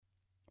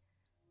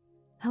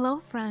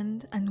Hello,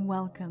 friend, and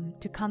welcome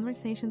to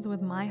Conversations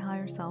with My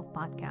Higher Self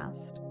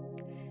podcast.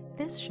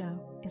 This show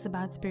is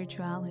about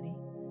spirituality,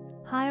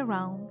 higher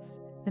realms,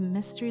 the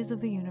mysteries of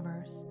the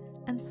universe,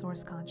 and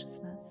source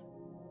consciousness.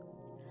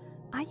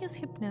 I use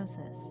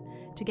hypnosis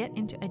to get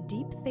into a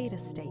deep theta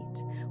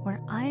state where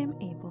I am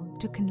able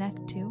to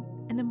connect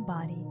to and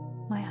embody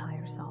my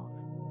higher self.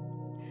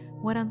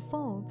 What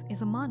unfolds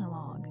is a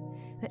monologue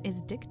that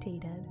is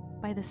dictated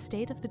by the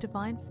state of the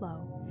divine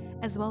flow,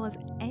 as well as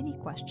any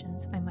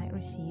questions I might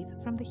receive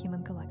from the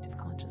human collective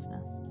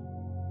consciousness.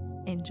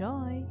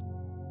 Enjoy!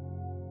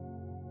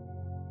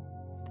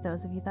 For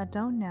those of you that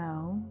don't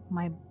know,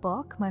 my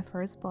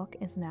first book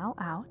is now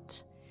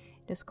out.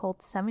 It is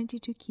called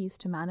 72 Keys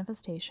to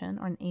Manifestation,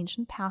 or An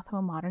Ancient Path of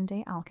a Modern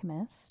Day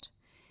Alchemist.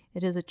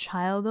 It is a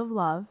child of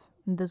love,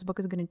 and this book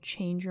is going to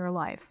change your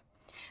life.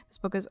 This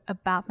book is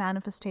about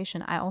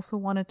manifestation. I also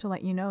wanted to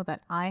let you know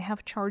that I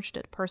have charged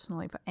it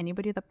personally for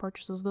anybody that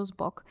purchases this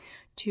book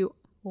to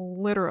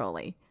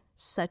literally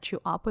set you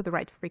up with the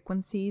right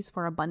frequencies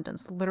for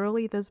abundance.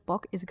 Literally, this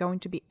book is going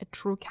to be a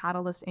true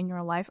catalyst in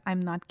your life. I'm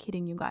not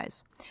kidding you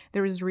guys.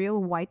 There is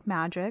real white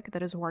magic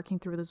that is working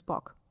through this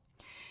book.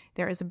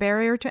 There is a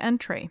barrier to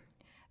entry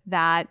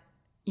that,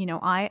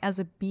 I, as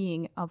a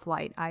being of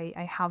light,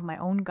 I have my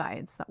own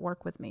guides that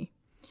work with me.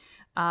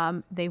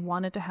 They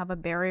wanted to have a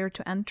barrier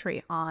to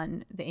entry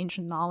on the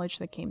ancient knowledge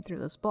that came through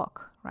this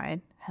book, right?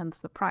 Hence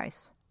the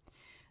price.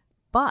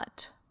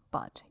 But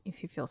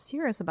if you feel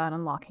serious about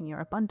unlocking your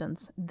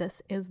abundance,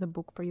 this is the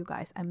book for you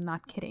guys. I'm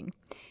not kidding.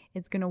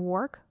 It's going to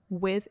work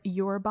with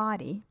your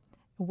body,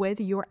 with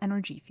your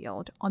energy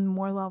field on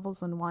more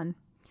levels than one.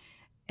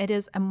 It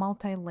is a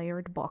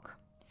multi-layered book.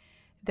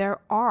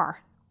 There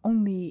are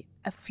only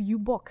a few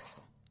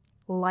books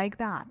like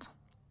that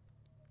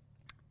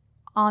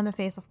on the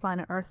face of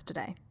planet Earth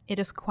today. It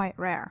is quite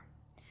rare.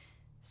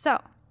 So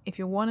if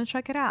you want to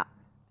check it out,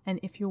 and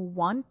if you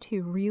want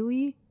to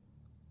really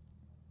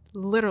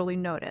literally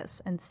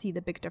notice and see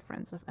the big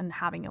difference and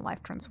having your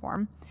life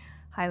transform,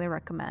 highly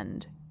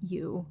recommend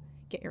you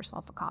get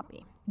yourself a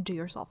copy. Do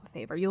yourself a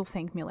favor. You'll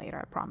thank me later,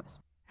 I promise.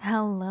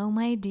 Hello,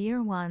 my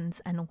dear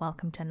ones, and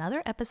welcome to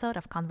another episode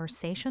of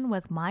Conversation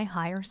with My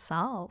Higher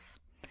Self.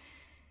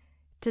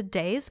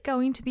 Today's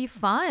going to be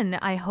fun.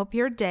 I hope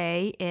your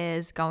day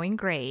is going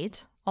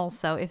great.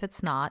 Also, if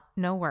it's not,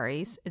 no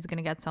worries. It's going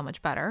to get so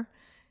much better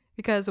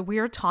because we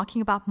are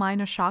talking about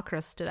minor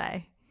chakras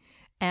today.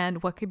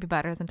 And what could be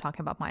better than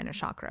talking about minor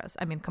chakras?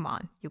 I mean, come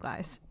on, you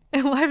guys.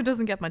 Life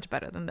doesn't get much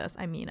better than this.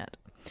 I mean it.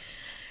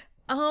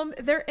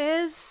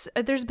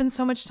 There's been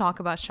so much talk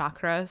about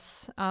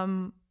chakras.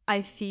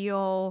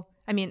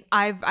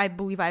 I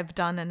believe I've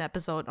done an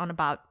episode on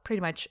about pretty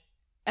much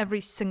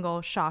every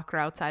single chakra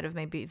outside of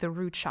maybe the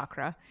root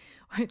chakra,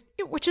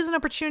 which is an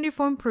opportunity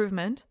for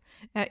improvement.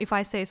 If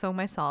I say so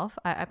myself,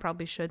 I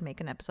probably should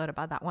make an episode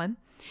about that one.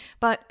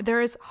 But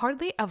there is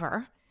hardly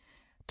ever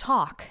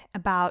talk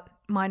about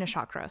minor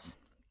chakras.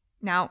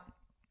 Now,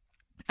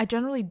 I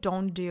generally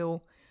don't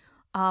do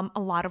a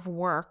lot of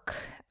work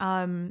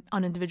on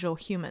individual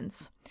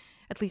humans,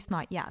 at least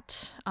not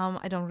yet.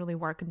 I don't really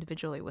work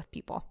individually with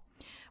people.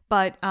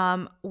 But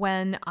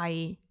when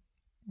I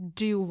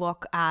do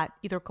look at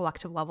either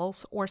collective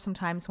levels or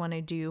sometimes when I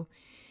do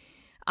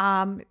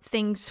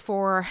things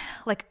for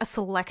like a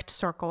select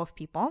circle of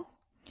people,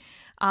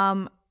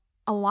 a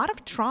lot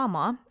of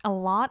trauma, a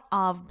lot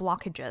of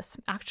blockages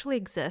actually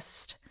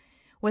exist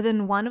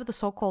within one of the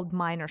so-called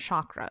minor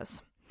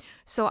chakras.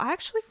 So I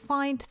actually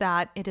find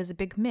that it is a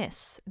big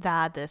miss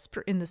that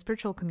in the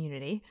spiritual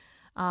community,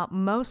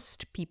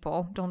 most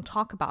people don't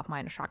talk about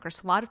minor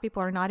chakras. A lot of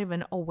people are not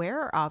even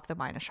aware of the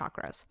minor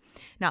chakras.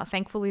 Now,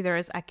 thankfully, there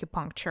is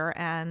acupuncture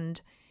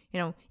and,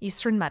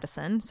 Eastern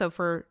medicine. So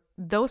for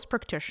those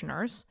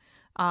practitioners,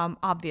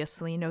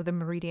 obviously, the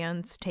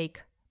meridians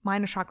take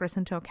minor chakras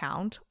into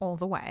account all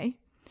the way.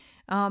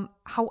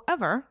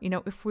 However,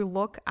 if we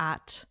look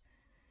at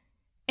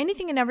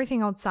anything and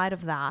everything outside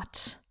of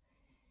that,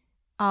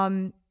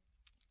 minor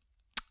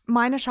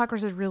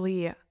chakras are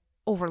really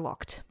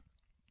overlooked.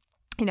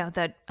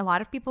 That a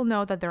lot of people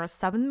know that there are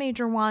 7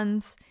 major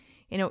ones.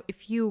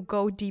 If you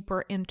go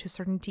deeper into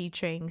certain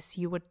teachings,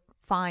 you would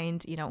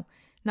find,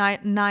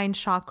 9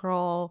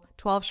 chakral,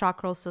 12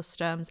 chakral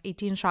systems,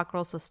 18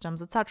 chakral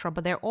systems, etc.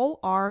 But they all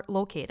are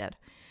located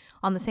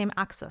on the same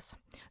axis.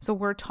 So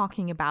we're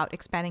talking about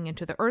expanding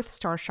into the Earth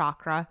Star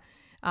chakra,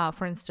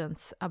 for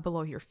instance,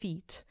 below your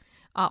feet,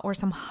 or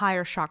some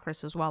higher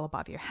chakras as well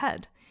above your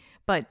head.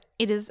 But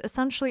it is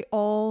essentially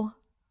all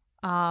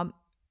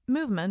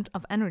movement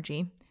of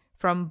energy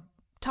from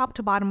top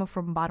to bottom or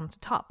from bottom to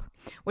top,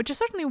 which is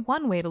certainly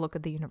one way to look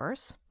at the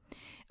universe.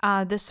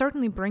 This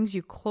certainly brings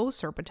you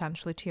closer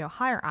potentially to your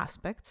higher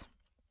aspects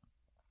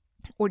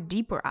or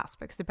deeper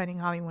aspects, depending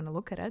how you want to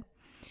look at it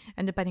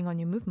and depending on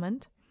your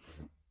movement.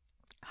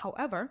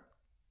 However,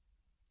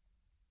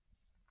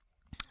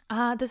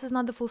 this is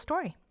not the full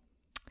story.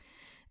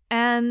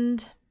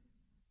 And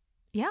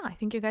yeah, I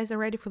think you guys are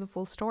ready for the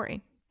full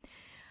story.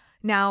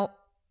 Now,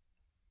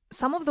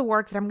 some of the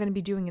work that I'm going to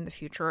be doing in the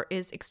future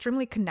is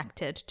extremely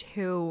connected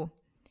to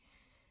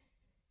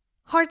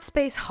Heart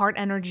space, heart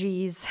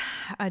energies,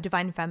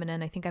 divine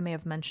feminine. I think I may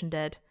have mentioned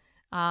it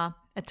a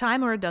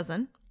time or a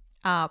dozen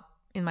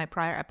in my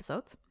prior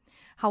episodes.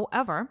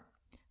 However,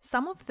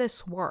 some of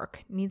this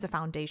work needs a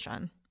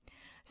foundation.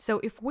 So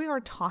if we are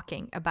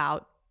talking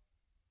about,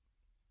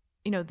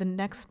 the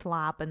next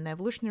lap in the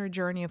evolutionary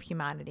journey of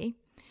humanity,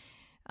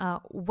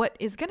 what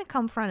is going to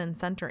come front and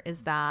center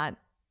is that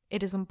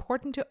it is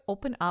important to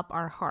open up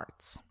our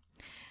hearts.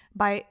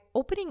 By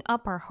opening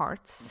up our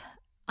hearts,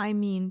 I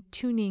mean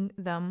tuning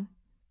them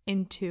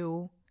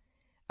into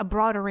a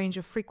broader range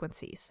of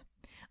frequencies.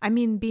 I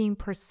mean being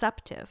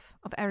perceptive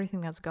of everything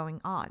that's going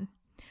on.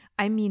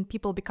 I mean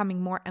people becoming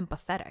more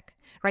empathetic.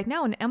 Right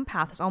now, an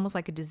empath is almost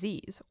like a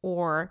disease,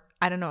 or,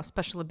 I don't know, a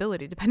special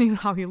ability, depending on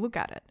how you look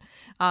at it.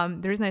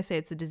 The reason I say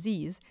it's a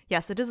disease,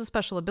 yes, it is a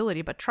special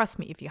ability, but trust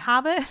me, if you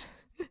have it,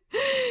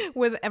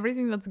 with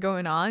everything that's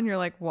going on, you're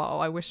like, whoa,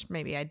 I wish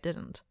maybe I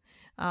didn't.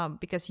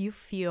 Because you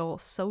feel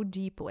so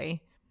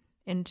deeply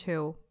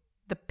into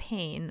the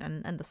pain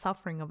and the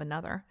suffering of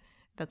another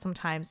that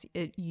sometimes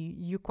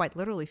you quite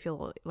literally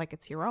feel like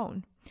it's your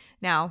own.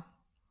 Now,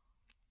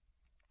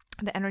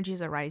 the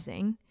energies are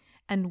rising,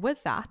 and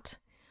with that,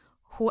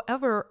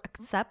 whoever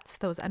accepts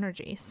those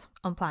energies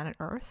on planet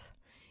Earth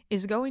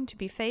is going to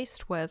be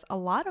faced with a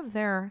lot of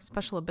their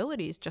special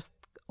abilities just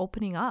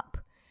opening up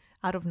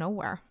out of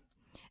nowhere.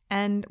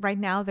 And right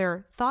now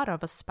they're thought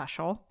of as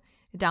special.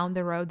 Down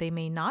the road, they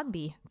may not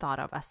be thought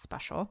of as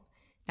special.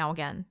 Now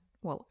again,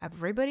 will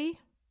everybody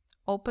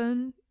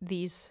open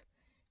these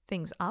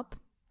things up?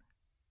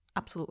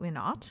 Absolutely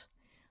not.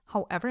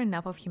 However,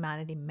 enough of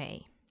humanity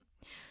may.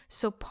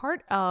 So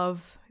part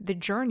of the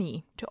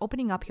journey to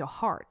opening up your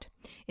heart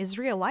is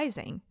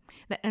realizing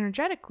that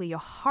energetically your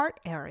heart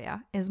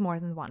area is more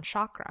than one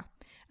chakra.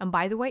 And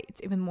by the way,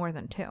 it's even more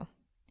than two.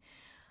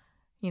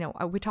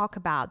 We talk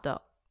about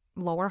the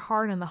lower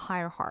heart and the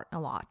higher heart a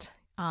lot.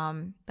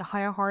 The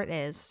higher heart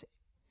is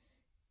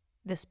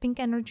this pink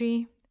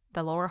energy.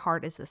 The lower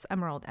heart is this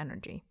emerald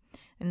energy.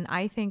 And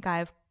I think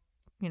I've,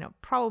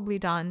 probably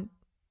done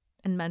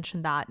and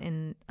mentioned that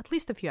in at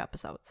least a few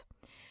episodes.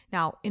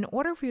 Now, in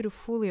order for you to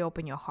fully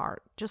open your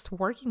heart, just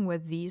working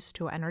with these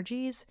two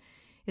energies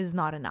is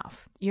not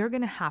enough. You're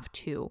going to have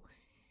to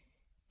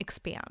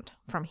expand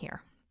from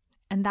here.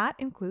 And that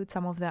includes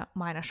some of the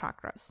minor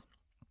chakras.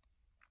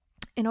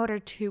 In order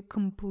to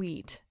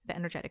complete the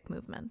energetic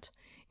movement,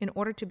 in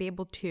order to be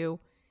able to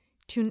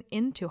tune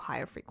into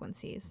higher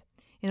frequencies,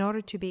 in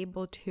order to be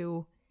able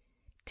to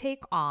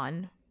take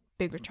on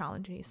bigger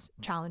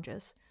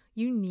challenges,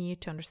 you need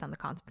to understand the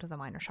concept of the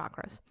minor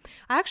chakras.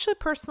 I actually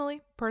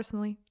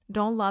personally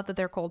don't love that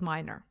they're called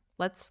minor.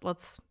 Let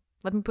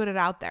me put it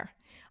out there.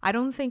 I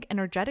don't think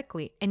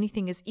energetically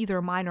anything is either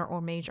minor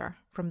or major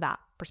from that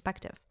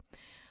perspective.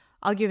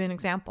 I'll give you an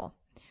example.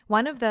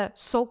 One of the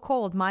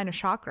so-called minor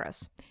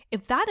chakras,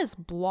 if that is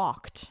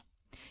blocked,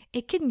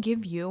 it can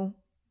give you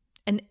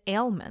an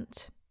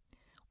ailment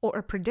or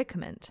a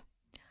predicament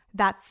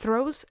that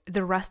throws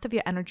the rest of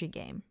your energy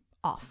game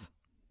off.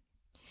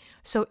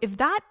 So if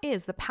that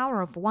is the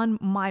power of one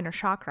minor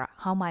chakra,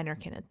 how minor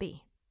can it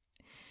be?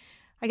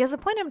 I guess the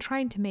point I'm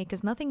trying to make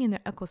is nothing in the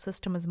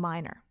ecosystem is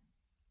minor.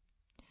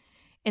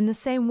 In the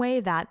same way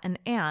that an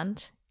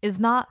ant is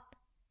not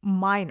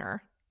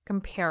minor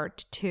compared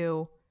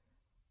to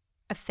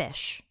a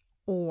fish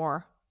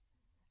or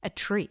a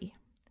tree,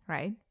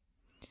 right?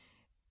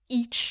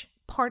 Each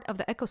part of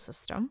the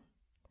ecosystem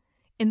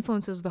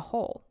influences the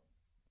whole.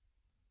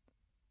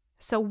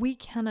 So we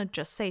cannot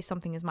just say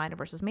something is minor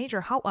versus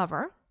major.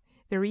 However,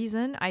 the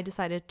reason I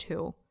decided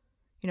to,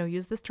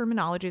 use this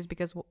terminology is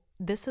because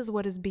this is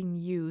what is being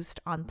used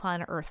on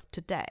planet Earth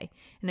today.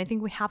 And I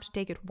think we have to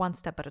take it one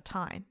step at a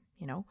time,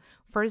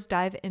 First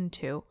dive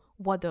into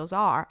what those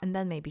are and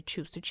then maybe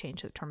choose to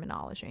change the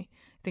terminology.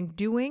 I think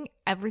doing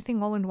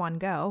everything all in one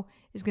go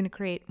is going to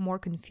create more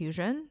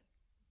confusion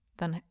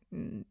than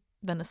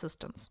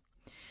assistance.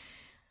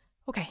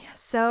 Okay,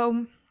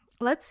 so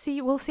let's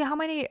see. We'll see how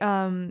many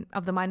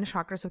of the minor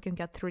chakras we can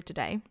get through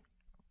today.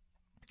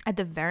 At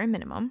the very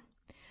minimum,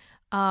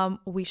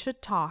 we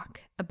should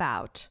talk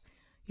about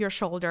your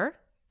shoulder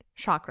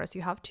chakras.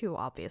 You have two,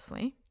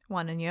 obviously.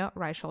 One in your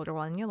right shoulder,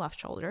 one in your left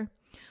shoulder.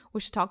 We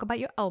should talk about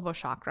your elbow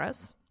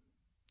chakras.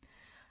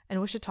 And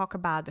we should talk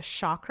about the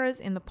chakras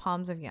in the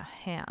palms of your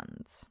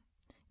hands.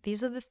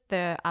 These are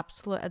the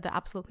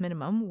absolute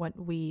minimum what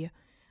we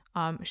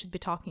should be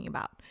talking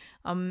about.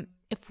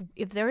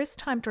 If there is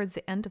time towards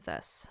the end of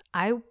this,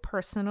 I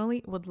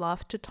personally would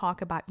love to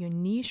talk about your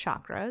knee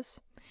chakras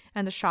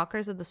and the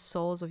chakras of the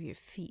soles of your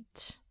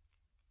feet.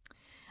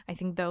 I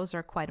think those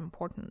are quite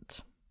important.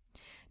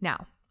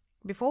 Now,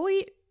 before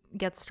we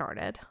get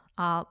started,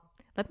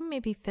 let me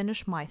maybe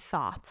finish my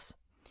thoughts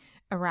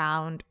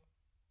around,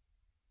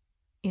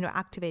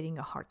 activating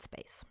a heart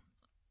space.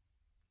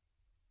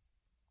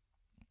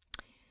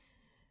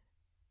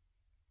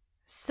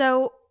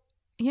 So,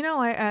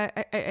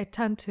 I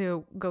tend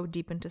to go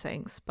deep into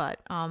things,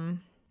 but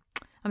I'm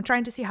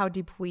trying to see how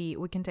deep we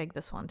can take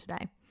this one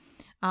today,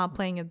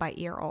 playing it by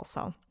ear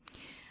also.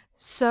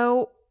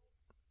 So,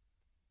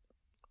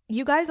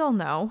 you guys all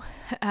know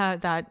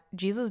that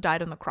Jesus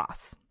died on the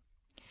cross.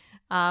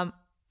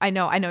 I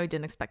know you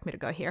didn't expect me to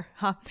go here,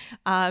 huh?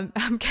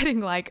 I'm getting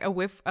like a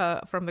whiff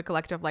from the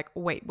collective, like,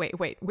 wait.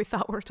 We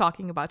thought we were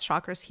talking about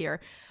chakras here.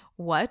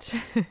 What?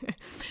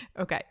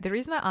 Okay, the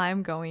reason that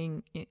I'm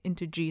going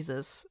into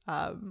Jesus'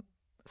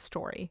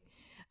 story,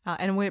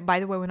 and by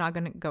the way, we're not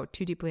going to go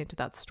too deeply into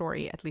that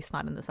story, at least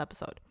not in this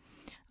episode.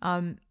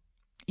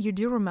 You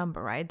do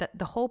remember, right, that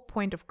the whole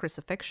point of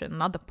crucifixion,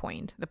 not the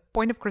point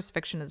of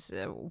crucifixion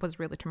was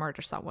really to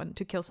murder someone,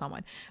 to kill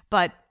someone.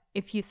 But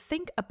if you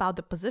think about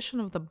the position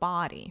of the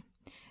body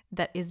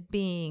that is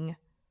being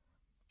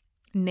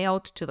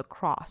nailed to the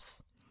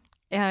cross,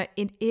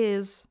 it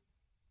is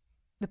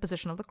the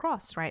position of the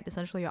cross, right?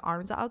 Essentially, your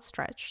arms are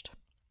outstretched,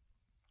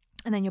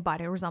 and then your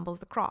body resembles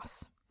the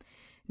cross.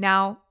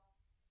 Now,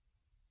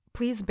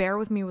 please bear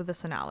with me with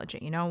this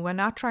analogy. We're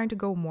not trying to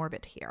go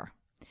morbid here.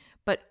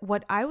 But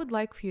what I would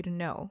like for you to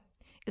know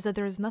is that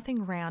there is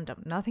nothing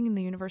random. Nothing in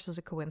the universe is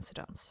a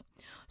coincidence.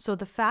 So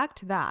the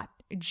fact that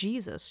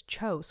Jesus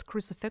chose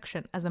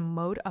crucifixion as a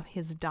mode of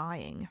his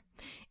dying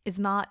is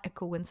not a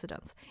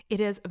coincidence. It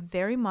is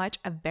very much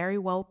a very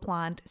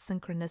well-planned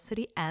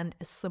synchronicity and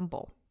a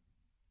symbol.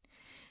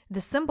 The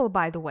symbol,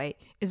 by the way,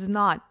 is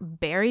not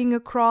bearing a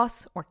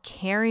cross or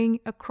carrying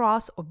a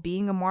cross or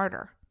being a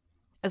martyr,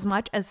 as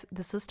much as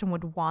the system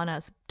would want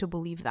us to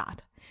believe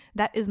that.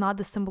 That is not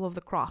the symbol of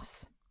the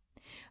cross.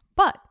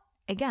 But,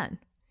 again,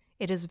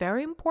 it is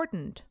very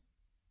important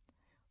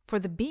for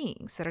the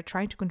beings that are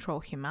trying to control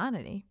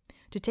humanity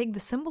to take the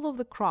symbol of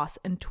the cross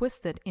and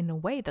twist it in a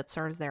way that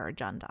serves their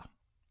agenda.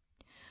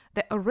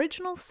 The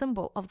original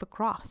symbol of the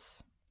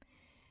cross,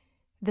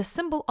 the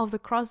symbol of the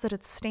cross that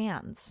it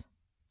stands,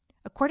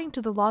 according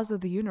to the laws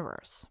of the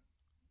universe,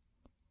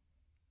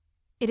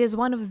 it is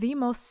one of the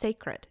most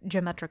sacred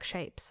geometric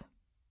shapes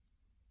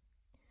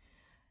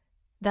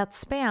that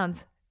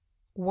spans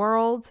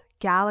worlds,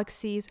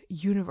 galaxies,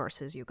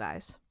 universes, you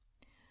guys.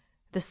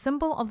 The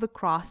symbol of the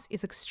cross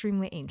is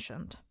extremely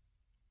ancient,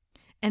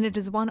 and it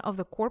is one of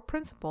the core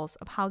principles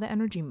of how the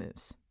energy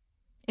moves,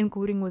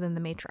 including within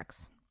the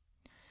matrix.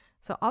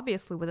 So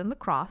obviously within the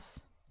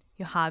cross,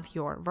 you have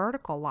your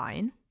vertical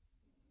line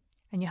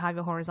and you have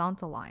your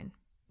horizontal line.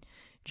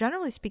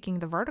 Generally speaking,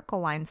 the vertical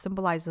line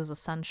symbolizes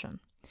ascension.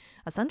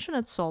 Ascension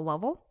at soul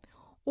level,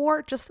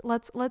 or just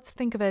let's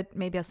think of it,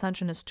 maybe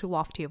ascension is too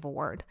lofty of a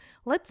word.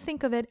 Let's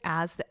think of it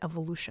as the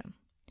evolution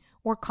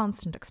or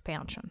constant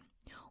expansion.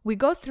 We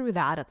go through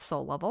that at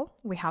soul level.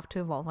 We have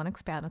to evolve and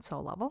expand at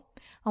soul level.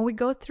 And we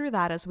go through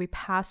that as we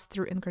pass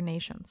through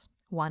incarnations,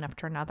 one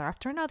after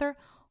another,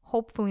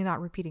 hopefully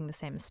not repeating the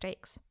same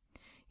mistakes.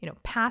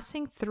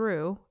 Passing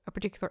through a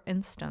particular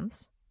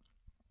instance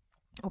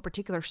or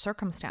particular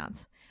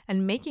circumstance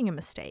and making a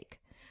mistake,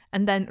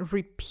 and then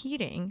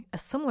repeating a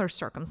similar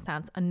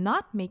circumstance and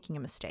not making a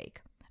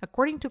mistake,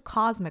 according to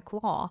cosmic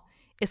law,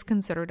 is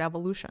considered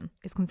evolution,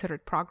 is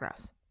considered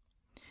progress.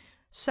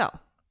 So,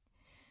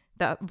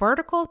 the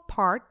vertical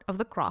part of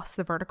the cross,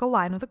 the vertical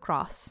line of the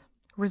cross,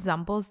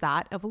 resembles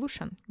that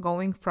evolution,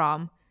 going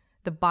from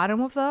the bottom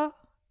of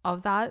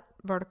that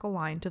vertical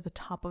line to the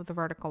top of the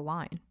vertical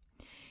line.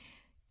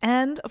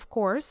 And of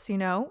course,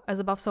 as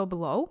above, so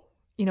below,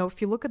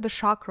 if you look at the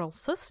chakral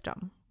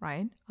system,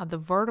 right, of the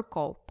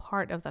vertical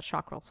part of that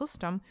chakral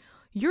system,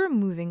 you're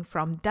moving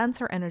from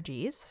denser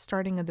energies,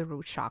 starting at the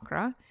root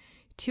chakra,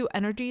 to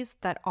energies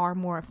that are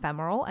more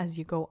ephemeral as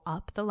you go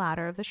up the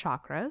ladder of the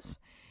chakras,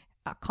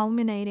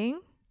 culminating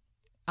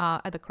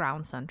at the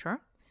crown center,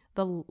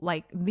 the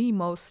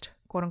most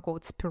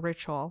quote-unquote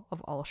spiritual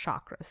of all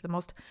chakras, the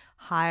most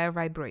higher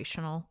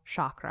vibrational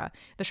chakra,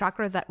 the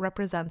chakra that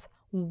represents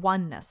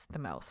oneness the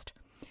most.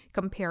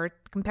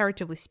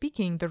 Comparatively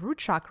speaking, the root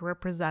chakra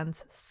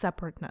represents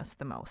separateness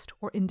the most,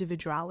 or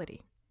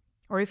individuality,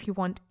 or if you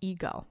want,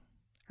 ego,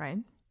 right?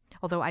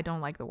 Although I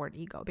don't like the word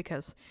ego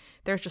because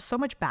there's just so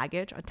much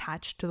baggage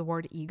attached to the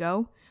word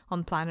ego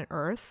on planet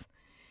Earth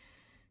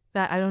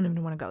that I don't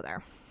even want to go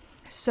there.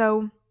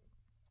 So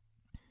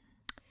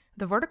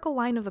the vertical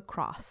line of the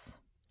cross,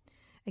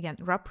 again,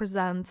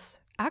 represents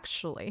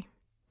actually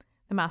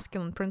the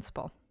masculine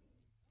principle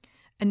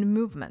and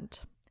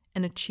movement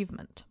and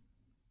achievement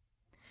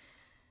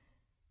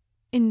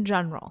in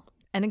general.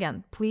 And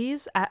again,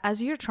 please,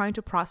 as you're trying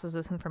to process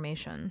this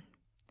information,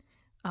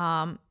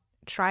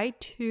 try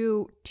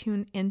to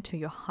tune into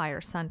your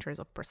higher centers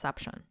of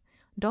perception.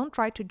 Don't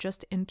try to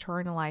just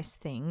internalize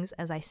things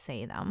as I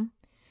say them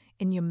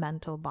in your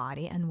mental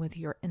body and with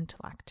your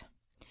intellect.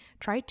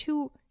 Try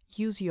to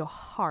use your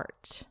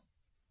heart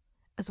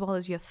as well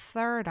as your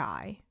third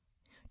eye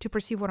to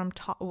perceive what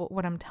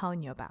I'm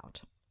telling you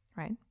about,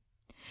 right?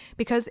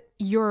 Because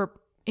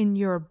in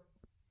your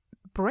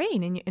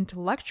brain, in your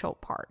intellectual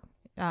part,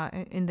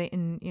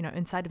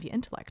 inside of your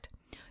intellect,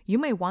 you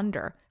may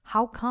wonder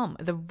how come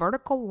the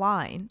vertical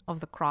line of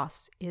the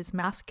cross is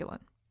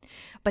masculine.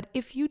 But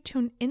if you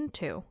tune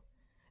into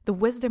the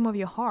wisdom of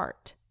your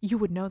heart, you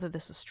would know that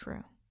this is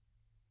true.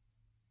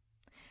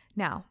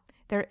 Now,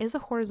 there is a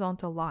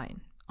horizontal line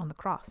on the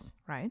cross,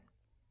 right?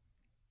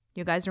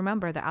 You guys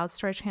remember the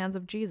outstretched hands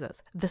of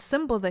Jesus, the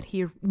symbol that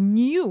he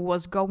knew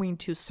was going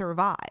to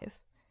survive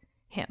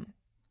him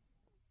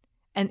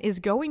and is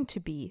going to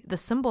be the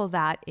symbol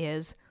that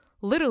is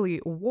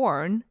literally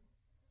worn,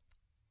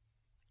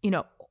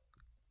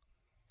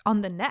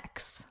 on the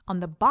necks, on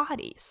the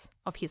bodies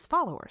of his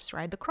followers,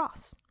 right? The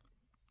cross.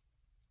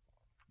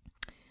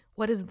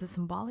 What is the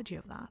symbology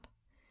of that?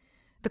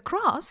 The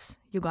cross,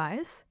 you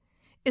guys,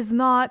 is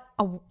not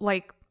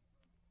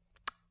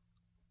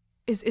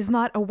is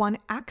not a one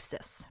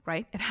axis,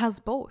 right? It has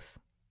both.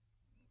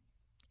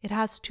 It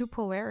has two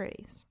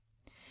polarities.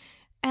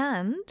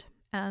 And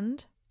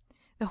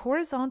the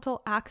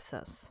horizontal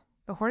axis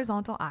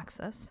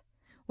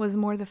was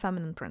more the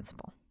feminine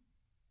principle.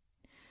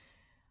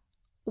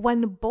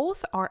 When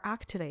both are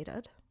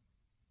activated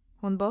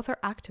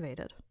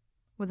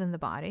within the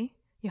body,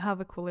 you have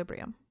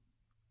equilibrium.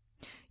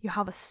 You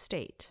have a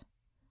state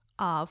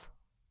of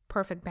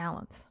perfect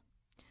balance.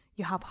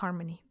 You have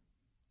harmony.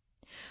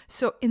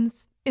 So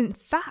in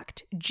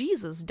fact,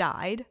 Jesus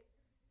died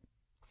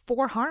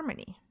for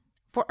harmony,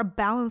 for a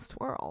balanced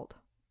world.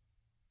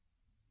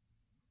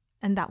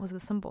 And that was the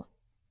symbol.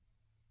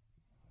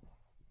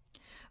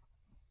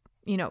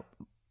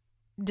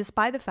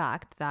 Despite the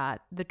fact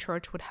that the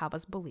church would have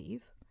us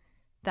believe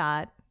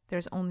that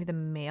there's only the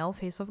male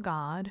face of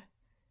God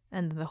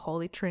and the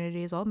Holy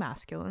Trinity is all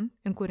masculine,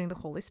 including the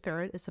Holy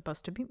Spirit is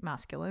supposed to be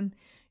masculine,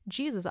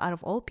 Jesus, out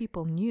of all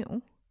people,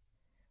 knew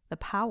the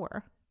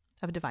power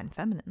of divine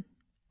feminine.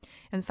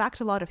 In fact,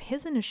 a lot of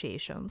his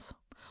initiations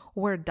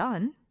were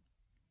done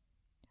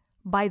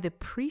by the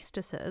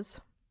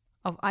priestesses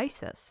of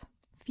Isis,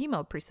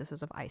 female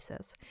priestesses of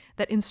Isis,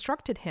 that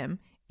instructed him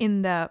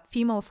in the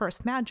female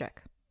first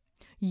magic,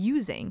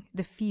 using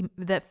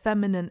the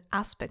feminine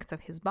aspects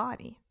of his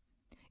body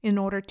in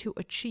order to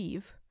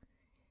achieve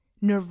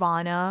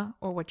nirvana,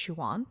 or what you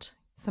want,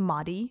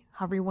 samadhi,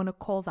 however you want to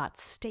call that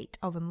state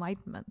of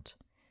enlightenment,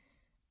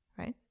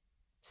 right?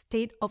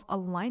 State of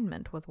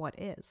alignment with what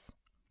is,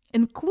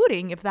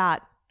 including if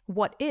that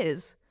what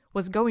is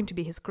was going to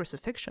be his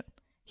crucifixion.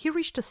 He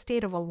reached a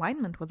state of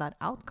alignment with that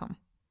outcome,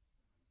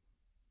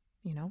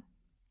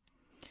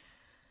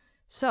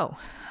 So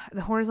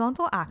the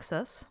horizontal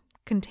axis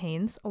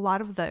contains a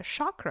lot of the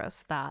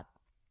chakras that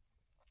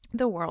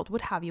the world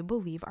would have you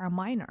believe are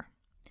minor.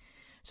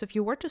 So if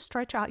you were to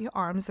stretch out your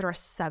arms, there are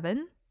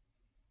 7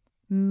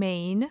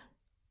 main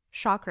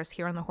chakras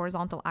here on the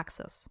horizontal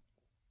axis.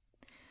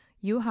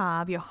 You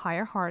have your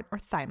higher heart or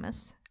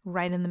thymus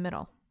right in the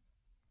middle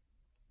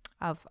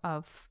of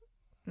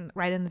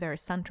right in the very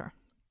center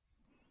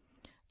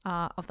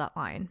of that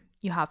line.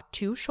 You have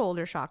 2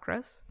 shoulder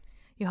chakras,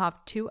 you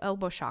have 2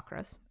 elbow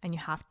chakras, and you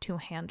have 2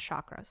 hand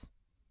chakras.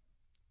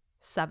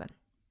 7.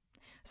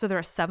 So there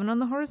are 7 on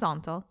the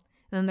horizontal,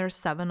 and then there's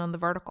 7 on the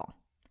vertical.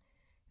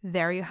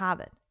 There you have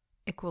it,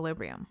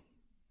 equilibrium.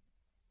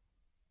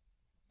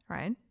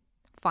 Right?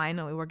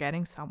 Finally, we're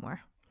getting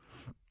somewhere.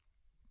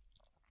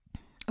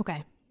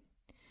 Okay.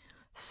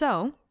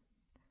 So,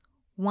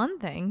 one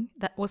thing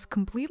that was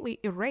completely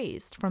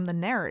erased from the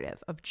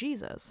narrative of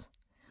Jesus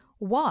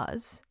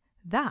was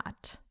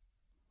that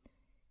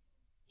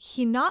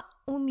he not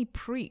only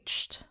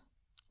preached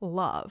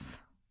love,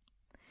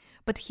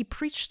 but he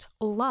preached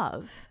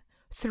love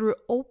through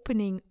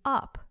opening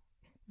up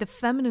the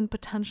feminine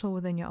potential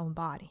within your own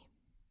body,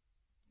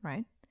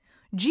 right?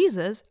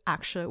 Jesus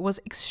actually was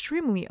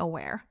extremely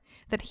aware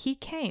that he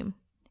came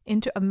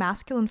into a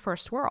masculine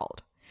first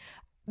world,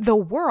 the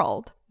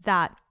world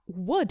that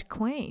would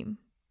claim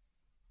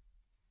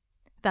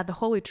that the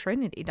Holy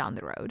Trinity down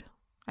the road,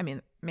 I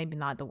mean, maybe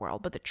not the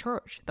world, but the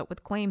church that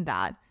would claim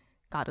that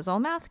God is all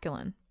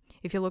masculine.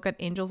 If you look at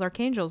angels,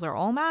 archangels are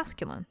all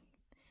masculine.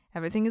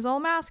 Everything is all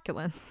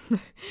masculine.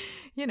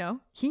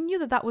 He knew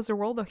that that was the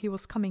world that he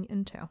was coming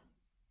into,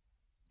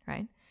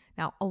 right?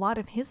 Now, a lot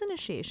of his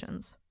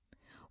initiations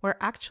were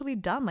actually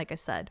done, like I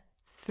said,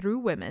 through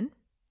women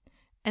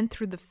and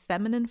through the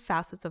feminine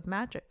facets of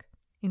magic,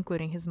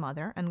 including his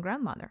mother and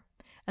grandmother.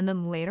 And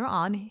then later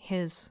on,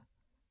 his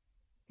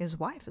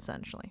wife,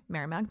 essentially,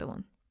 Mary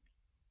Magdalene.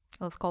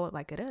 Let's call it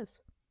like it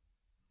is,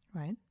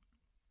 right?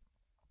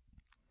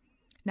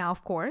 Now,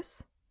 of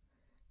course,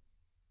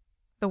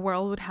 the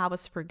world would have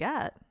us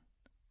forget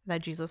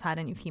that Jesus had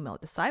any female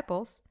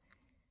disciples.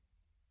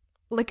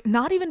 Like,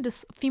 not even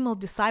female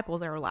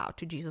disciples are allowed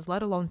to Jesus,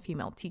 let alone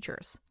female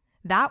teachers.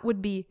 That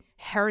would be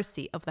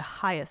heresy of the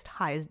highest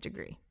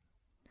degree.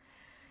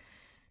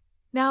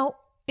 Now,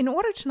 in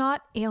order to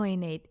not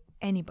alienate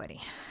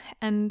anybody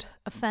and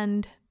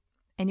offend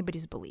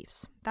anybody's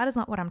beliefs, that is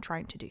not what I'm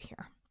trying to do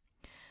here.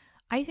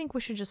 I think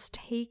we should just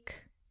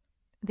take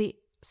the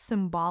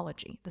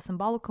symbology, the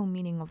symbolical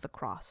meaning of the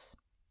cross,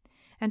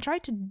 and try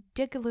to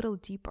dig a little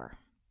deeper,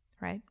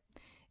 right,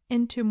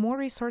 into more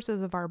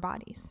resources of our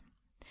bodies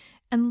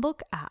and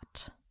look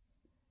at,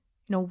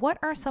 what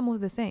are some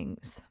of the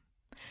things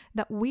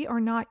that we are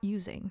not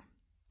using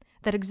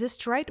that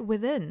exist right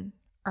within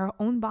our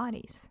own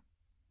bodies?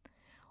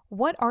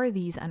 What are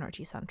these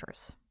energy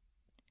centers?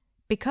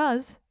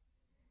 Because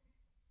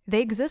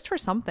they exist for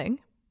something.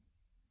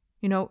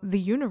 the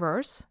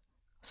universe,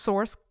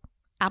 source,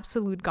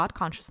 absolute God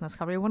consciousness,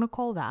 however you want to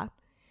call that,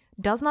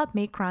 does not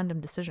make random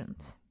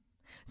decisions.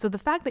 So the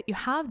fact that you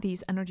have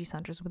these energy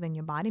centers within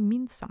your body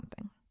means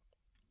something,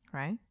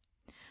 right?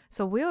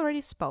 So we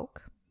already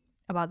spoke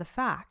about the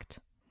fact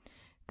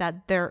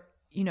that there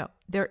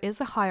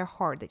is a higher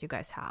heart that you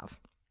guys have.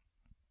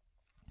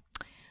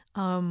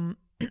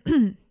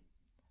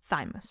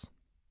 Thymus.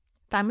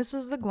 Thymus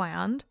is the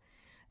gland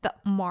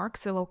that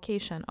marks the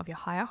location of your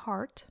higher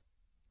heart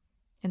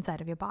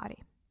inside of your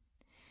body.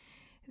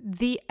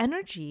 The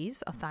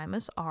energies of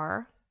thymus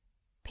are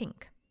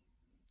pink.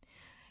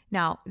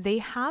 Now,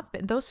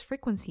 those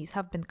frequencies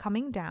have been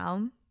coming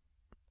down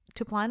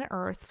to planet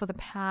Earth for the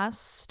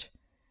past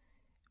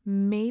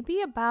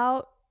maybe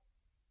about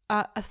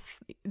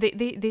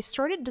they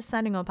started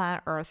descending on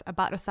planet Earth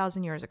about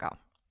 1,000 years ago.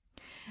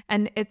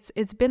 And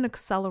it's been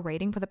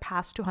accelerating for the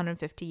past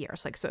 250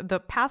 years. So the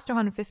past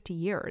 250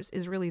 years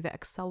is really the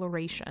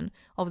acceleration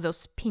of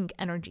those pink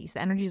energies,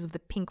 the energies of the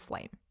pink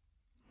flame.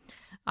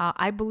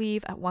 I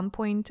believe at one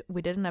point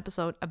we did an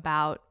episode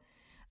about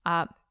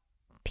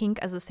pink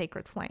as a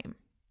sacred flame.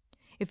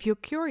 If you're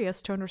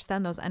curious to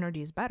understand those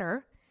energies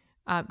better,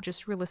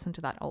 just re-listen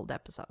to that old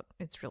episode.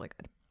 It's really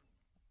good.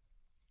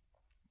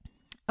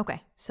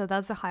 Okay, so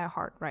that's the higher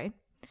heart, right?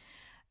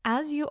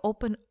 As you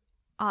open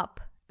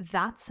up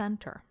that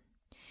center,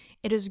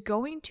 it is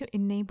going to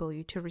enable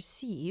you to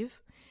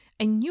receive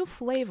a new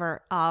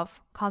flavor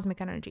of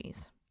cosmic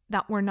energies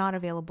that were not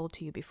available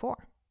to you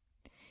before.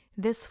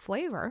 This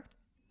flavor,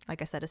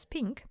 like I said, is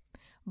pink,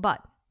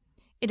 but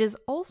it is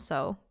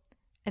also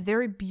a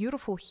very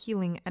beautiful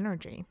healing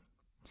energy.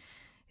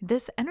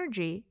 This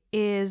energy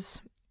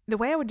is, the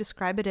way I would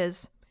describe it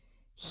is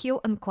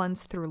heal and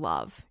cleanse through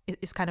love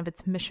is kind of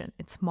its mission,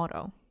 its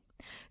motto.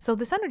 So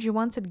this energy,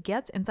 once it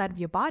gets inside of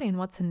your body and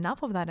once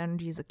enough of that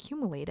energy is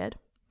accumulated,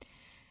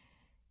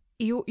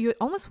 you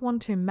almost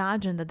want to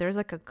imagine that there's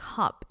like a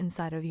cup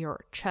inside of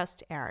your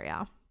chest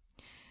area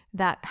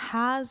that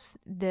has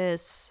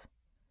this,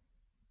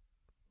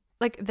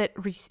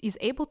 is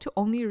able to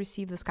only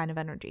receive this kind of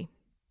energy.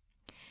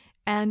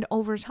 And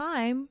over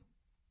time,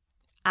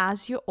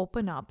 as you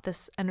open up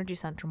this energy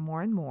center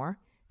more and more,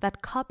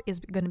 that cup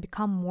is going to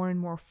become more and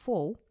more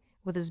full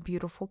with this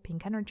beautiful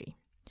pink energy.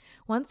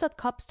 Once that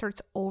cup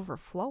starts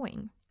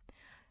overflowing,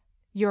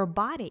 your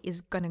body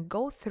is going to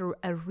go through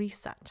a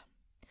reset.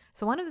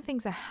 So one of the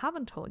things I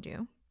haven't told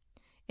you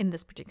in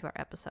this particular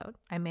episode,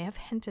 I may have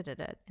hinted at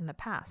it in the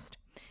past,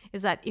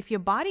 is that if your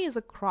body is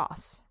a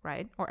cross,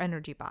 right, or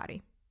energy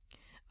body,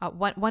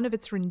 one of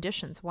its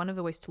renditions, one of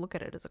the ways to look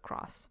at it is a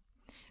cross,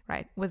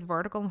 right? With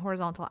vertical and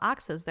horizontal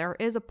axis, there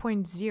is a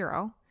point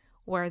zero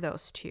where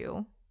those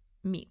two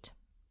meet.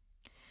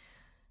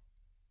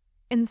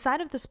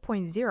 Inside of this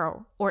point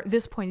zero, or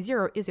this point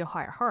zero is your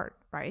higher heart,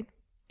 right?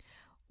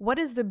 What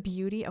is the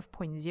beauty of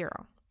point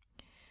zero?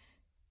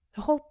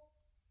 The whole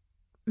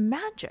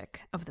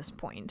magic of this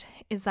point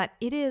is that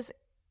it is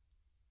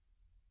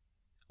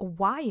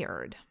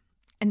wired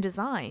and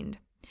designed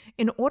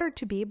in order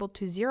to be able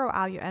to zero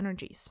out your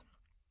energies.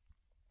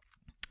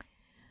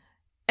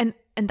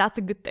 And that's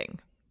a good thing.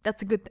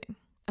 That's a good thing,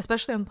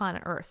 especially on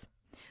planet Earth.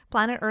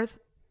 Planet Earth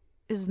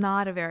is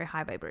not a very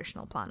high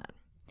vibrational planet.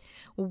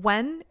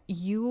 When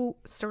you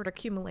start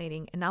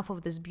accumulating enough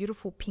of this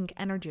beautiful pink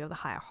energy of the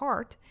higher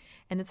heart,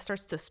 and it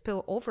starts to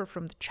spill over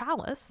from the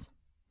chalice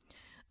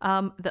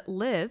that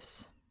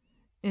lives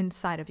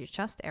inside of your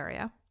chest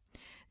area,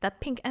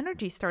 that pink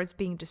energy starts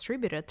being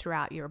distributed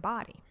throughout your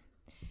body.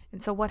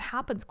 And so what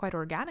happens quite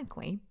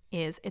organically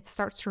is it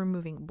starts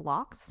removing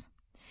blocks.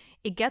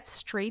 It gets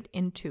straight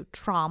into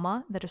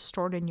trauma that is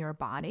stored in your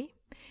body,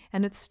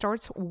 and it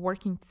starts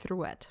working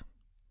through it.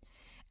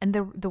 And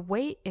the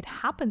way it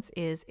happens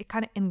is it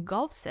kind of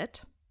engulfs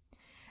it.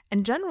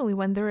 And generally,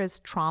 when there is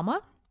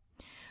trauma,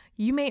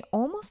 you may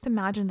almost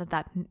imagine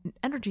that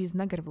energy is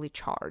negatively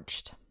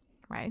charged,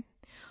 right?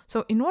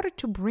 So in order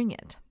to bring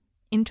it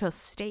into a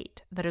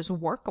state that is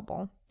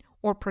workable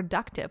or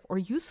productive or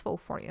useful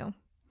for you,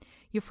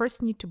 you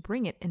first need to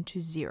bring it into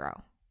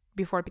zero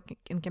before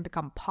it can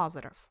become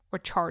positive or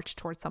charged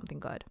towards something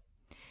good.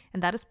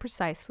 And that is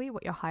precisely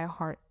what your higher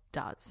heart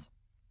does,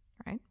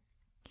 right?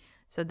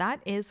 So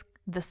that is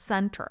the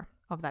center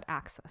of that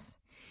axis.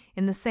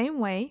 In the same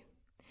way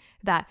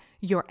that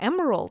your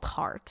emerald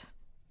heart,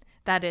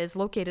 that is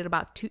located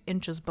about 2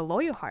 inches below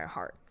your higher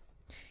heart,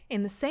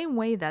 in the same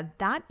way that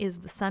that is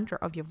the center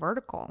of your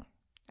vertical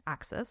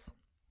axis,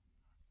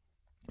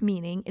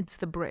 meaning it's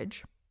the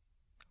bridge,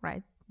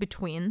 right,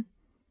 between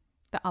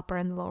the upper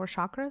and the lower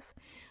chakras,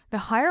 the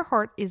higher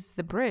heart is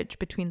the bridge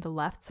between the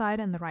left side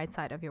and the right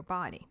side of your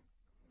body.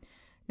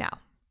 Now,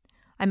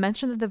 I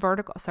mentioned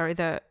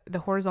that the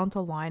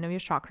horizontal line of your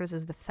chakras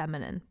is the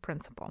feminine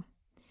principle,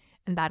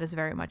 and that is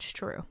very much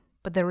true,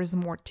 but there is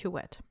more to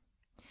it.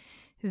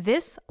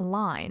 This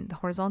line, the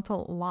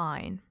horizontal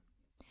line,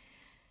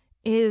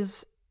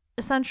 is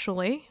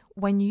essentially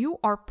when you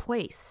are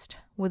placed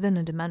within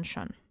a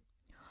dimension.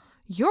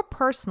 Your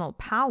personal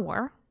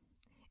power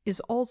is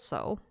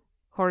also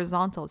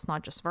horizontal, it's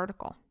not just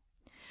vertical.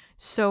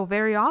 So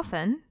very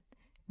often,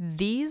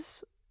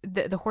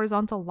 the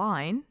horizontal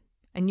line,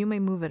 and you may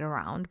move it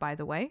around, by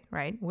the way,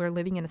 right? We're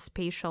living in a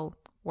spatial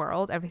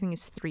world. Everything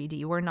is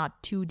 3D. We're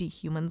not 2D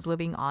humans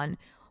living on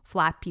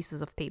flat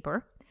pieces of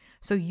paper.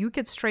 So you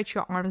could stretch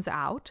your arms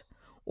out,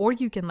 or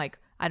you can, like,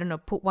 I don't know,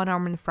 put one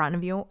arm in front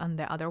of you and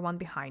the other one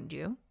behind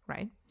you,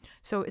 right?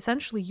 So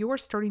essentially, you are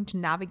starting to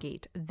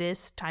navigate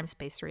this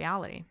time-space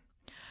reality.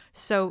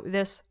 So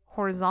this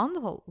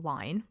horizontal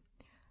line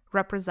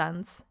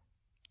represents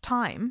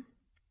time,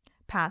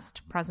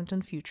 past, present,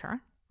 and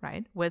future,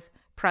 right? With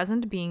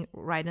present being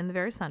right in the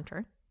very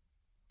center.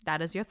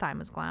 That is your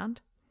thymus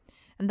gland.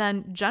 And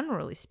then,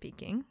 generally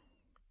speaking,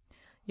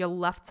 your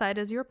left side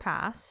is your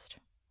past.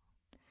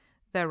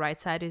 The right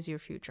side is your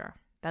future.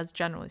 That's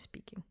generally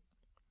speaking,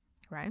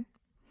 right?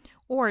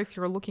 Or if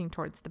you're looking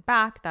towards the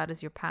back, that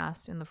is your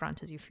past, and the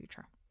front is your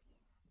future.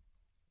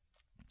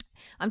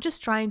 I'm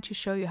just trying to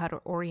show you how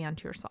to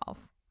orient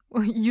yourself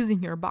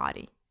using your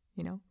body,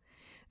 you know?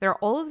 There are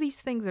all of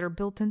these things that are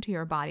built into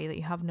your body that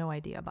you have no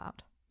idea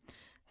about.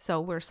 So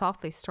we're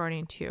softly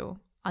starting to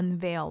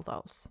unveil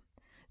those.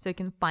 So you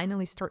can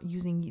finally start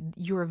using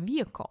your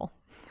vehicle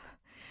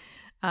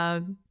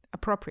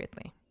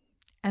appropriately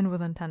and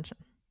with intention.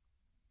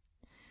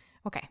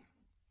 Okay,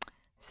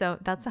 so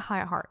that's a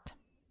high heart.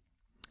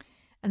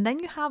 And then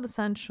you have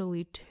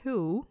essentially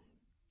two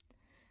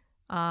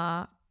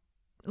like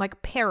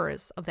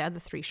pairs of the other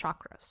three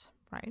chakras,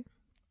 right?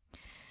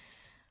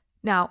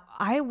 Now,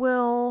 I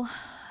will,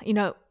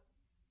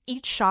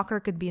 each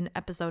chakra could be an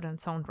episode in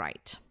its own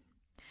right.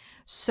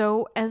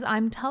 So as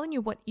I'm telling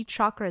you what each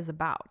chakra is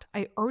about,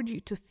 I urge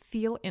you to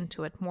feel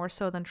into it more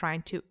so than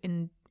trying to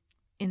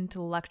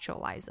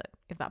intellectualize it,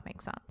 if that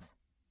makes sense.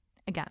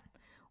 Again,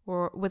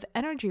 or with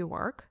energy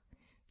work,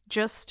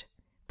 just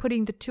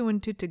putting the two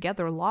and two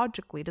together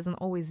logically doesn't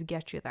always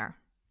get you there.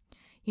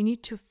 You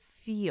need to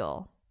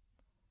feel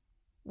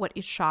what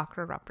each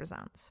chakra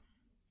represents.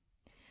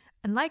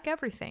 And like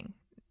everything,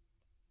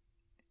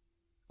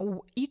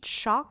 each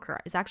chakra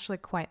is actually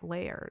quite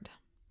layered.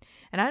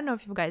 And I don't know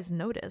if you guys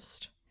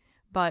noticed,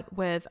 but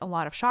with a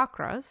lot of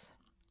chakras,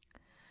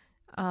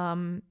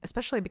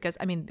 especially because,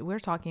 we're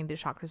talking the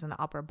chakras in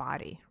the upper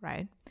body,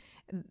 right?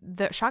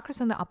 The chakras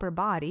in the upper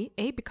body,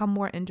 A, become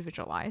more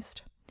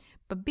individualized,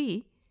 but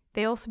B,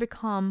 they also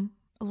become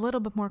a little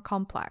bit more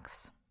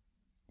complex.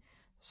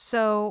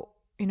 So,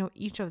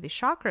 each of these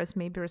chakras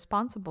may be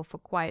responsible for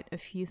quite a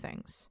few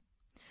things.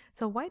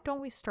 So why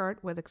don't we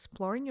start with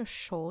exploring your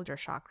shoulder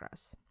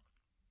chakras?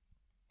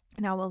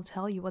 And I will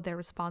tell you what they're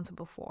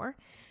responsible for.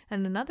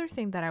 And another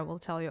thing that I will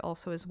tell you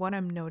also is what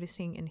I'm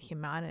noticing in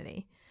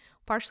humanity,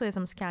 partially as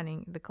I'm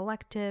scanning the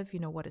collective,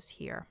 what is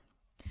here.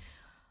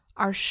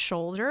 Our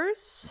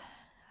shoulders,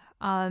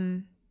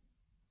 one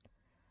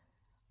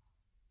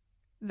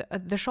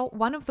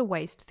of the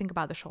ways to think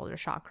about the shoulder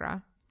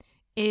chakra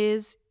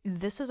is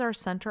this is our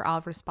center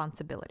of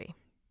responsibility.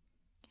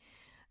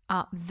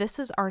 This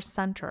is our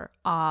center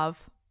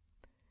of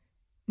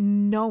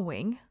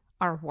knowing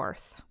our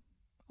worth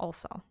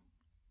also.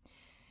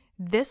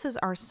 This is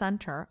our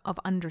center of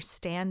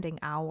understanding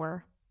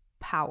our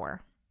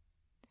power.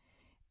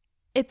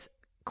 It's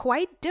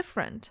quite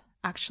different,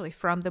 actually,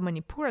 from the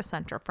Manipura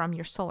center, from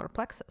your solar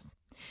plexus,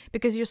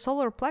 because your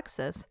solar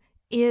plexus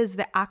is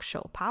the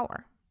actual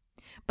power,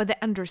 but the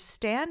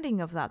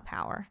understanding of that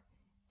power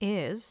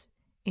is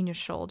in your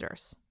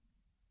shoulders.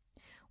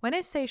 When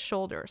I say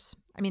shoulders,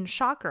 I mean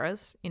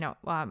chakras,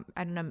 I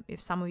don't know if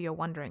some of you are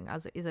wondering,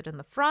 is it in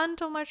the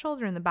front of my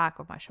shoulder or in the back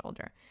of my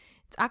shoulder?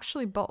 It's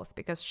actually both,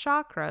 because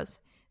chakras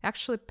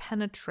actually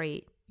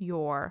penetrate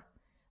your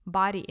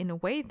body in a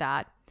way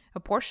that a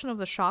portion of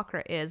the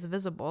chakra is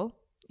visible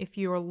if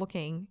you're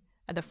looking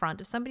at the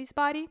front of somebody's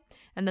body,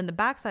 and then the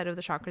backside of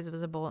the chakra is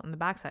visible in the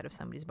backside of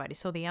somebody's body.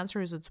 So the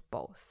answer is it's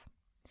both.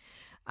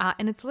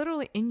 And it's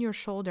literally in your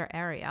shoulder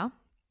area.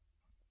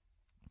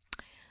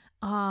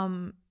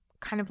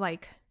 Kind of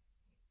like,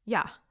 you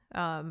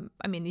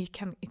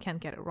can't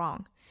get it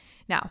wrong.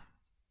 Now,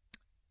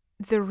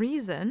 the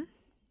reason,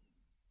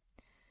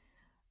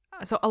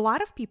 so a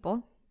lot of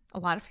people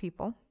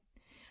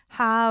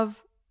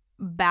have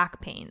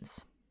back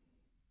pains.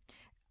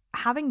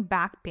 Having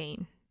back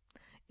pain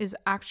is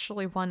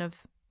actually one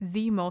of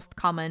the most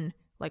common,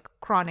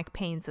 chronic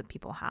pains that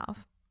people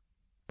have.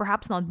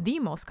 Perhaps not the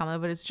most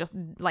common, but it's just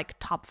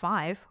top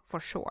 5 for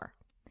sure.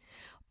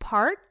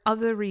 Part of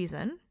the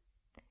reason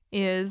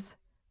is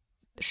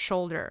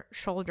shoulder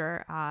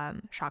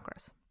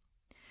chakras.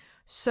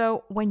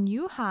 So when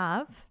you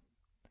have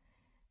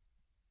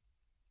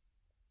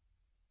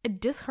a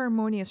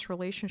disharmonious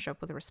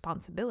relationship with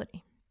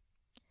responsibility,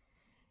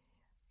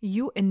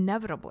 you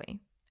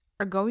inevitably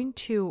are going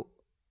to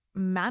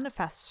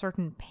manifest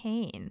certain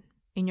pain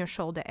in your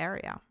shoulder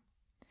area.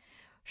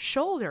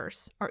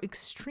 Shoulders are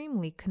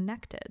extremely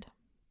connected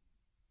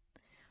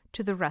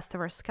to the rest of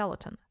our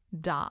skeleton.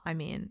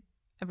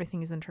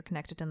 Everything is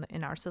interconnected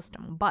in our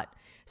system, but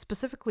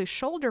specifically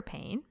shoulder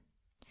pain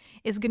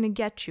is going to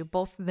get you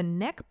both the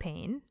neck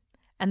pain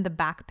and the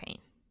back pain.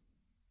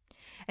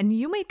 And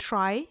you may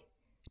try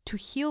to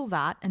heal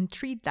that and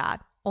treat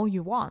that all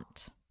you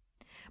want.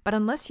 But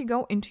unless you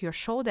go into your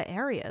shoulder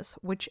areas,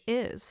 which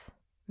is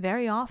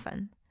very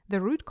often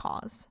the root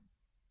cause,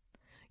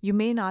 you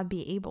may not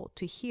be able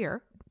to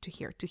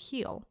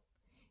heal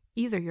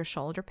either your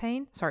shoulder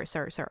pain,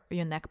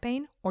 your neck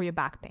pain or your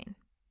back pain.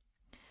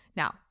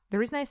 Now, the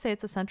reason I say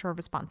it's a center of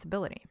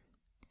responsibility,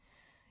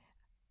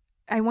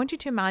 I want you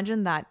to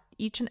imagine that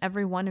each and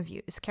every one of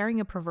you is carrying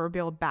a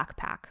proverbial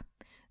backpack.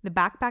 The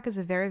backpack is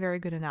a very, very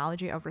good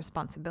analogy of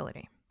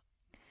responsibility.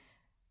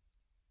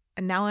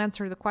 And now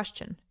answer the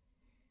question.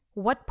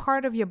 What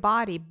part of your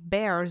body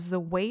bears the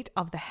weight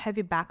of the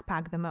heavy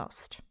backpack the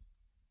most?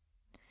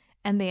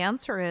 And the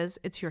answer is,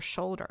 it's your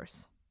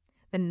shoulders.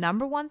 The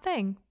number one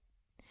thing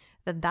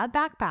that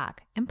backpack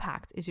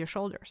impacts is your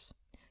shoulders.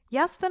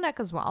 Yes, the neck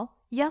as well.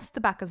 Yes,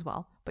 the back as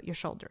well, but your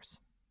shoulders.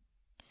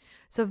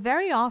 So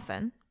very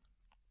often,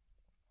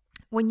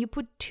 when you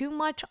put too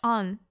much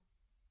on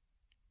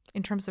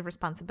in terms of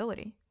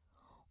responsibility,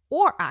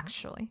 or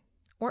actually,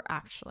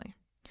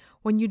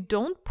 when you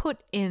don't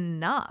put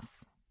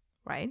enough,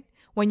 right?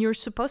 When you're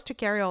supposed to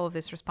carry all of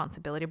this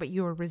responsibility, but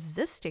you're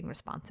resisting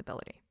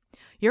responsibility,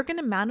 you're going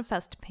to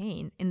manifest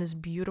pain in this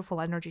beautiful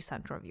energy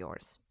center of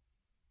yours.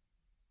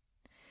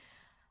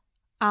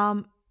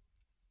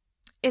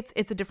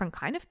 It's a different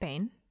kind of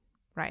pain,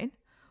 right?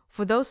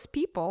 For those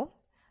people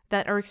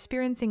that are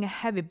experiencing a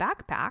heavy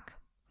backpack,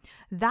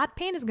 that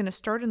pain is going to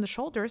start in the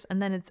shoulders,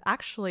 and then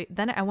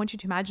then I want you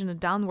to imagine a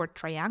downward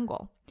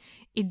triangle.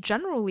 It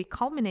generally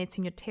culminates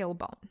in your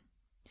tailbone.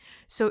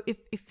 So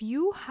if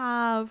you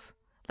have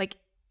like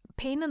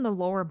pain in the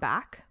lower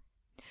back,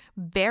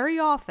 very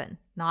often,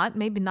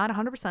 maybe not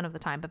 100% of the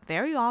time, but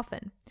very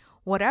often,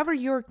 whatever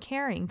you're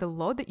carrying, the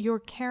load that you're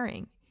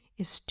carrying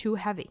is too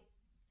heavy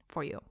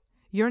for you.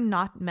 You're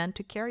not meant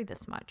to carry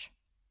this much.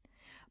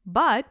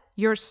 But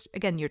you're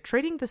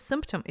treating the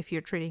symptom if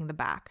you're treating the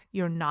back.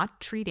 You're not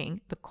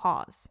treating the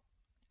cause.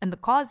 And the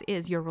cause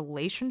is your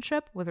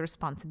relationship with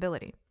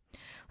responsibility.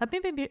 Let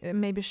me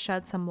maybe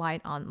shed some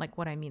light on like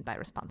what I mean by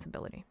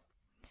responsibility.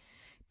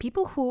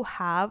 People who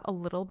have a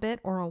little bit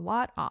or a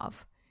lot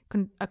of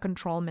a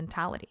control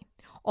mentality.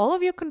 All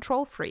of you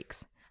control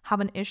freaks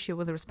have an issue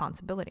with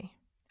responsibility.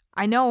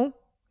 I know,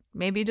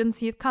 maybe you didn't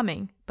see it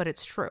coming, but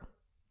it's true.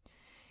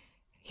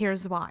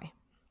 Here's why.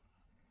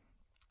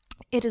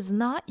 It is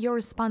not your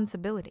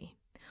responsibility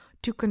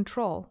to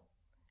control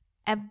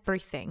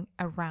everything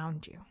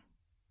around you.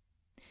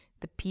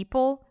 The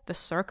people, the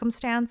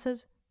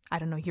circumstances,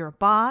 your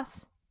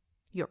boss,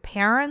 your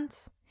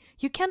parents.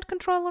 You can't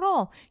control it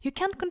all. You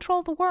can't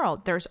control the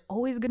world. There's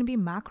always going to be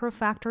macro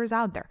factors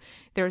out there.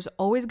 There's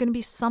always going to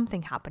be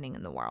something happening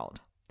in the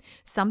world.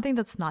 Something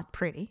that's not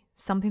pretty,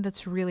 something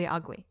that's really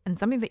ugly, and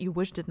something that you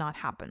wish did not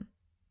happen.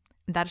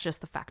 And that's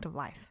just the fact of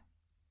life.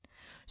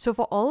 So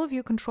for all of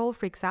you control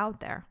freaks out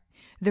there,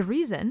 the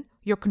reason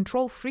your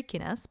control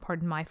freakiness,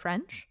 pardon my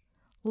French,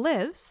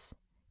 lives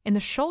in the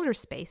shoulder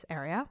space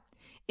area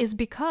is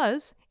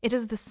because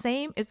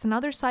it's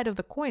another side of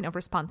the coin of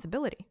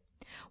responsibility.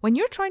 When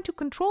you're trying to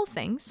control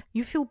things,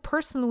 you feel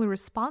personally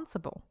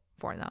responsible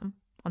for them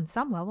on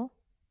some level.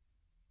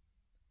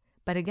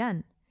 But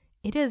again,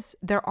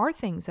 there are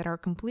things that are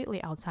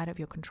completely outside of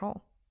your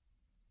control.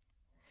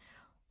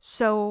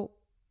 So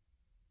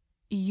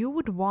you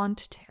would want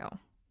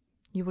to.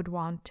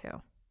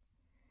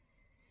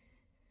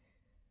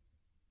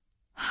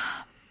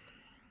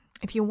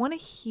 If you want to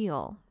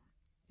heal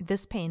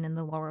this pain in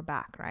the lower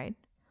back, right?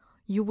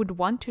 You would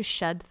want to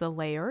shed the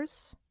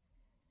layers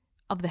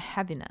of the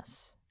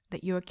heaviness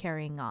that you are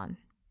carrying on.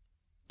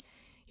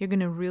 You're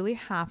going to really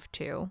have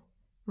to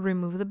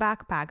remove the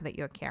backpack that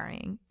you're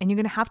carrying, and you're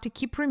going to have to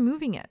keep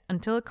removing it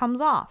until it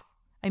comes off.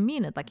 I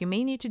mean it. Like, you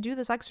may need to do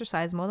this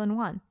exercise more than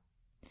one.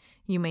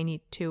 You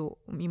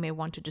may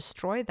want to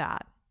destroy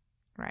that,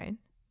 right?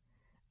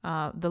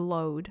 The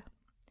load.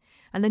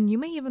 And then you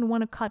may even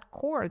want to cut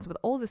cords with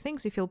all the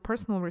things you feel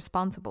personally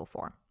responsible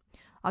for.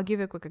 I'll give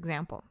you a quick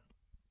example.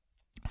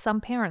 Some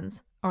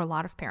parents, or a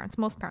lot of parents,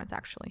 most parents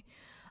actually,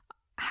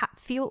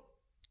 feel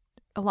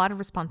a lot of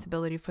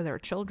responsibility for their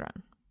children.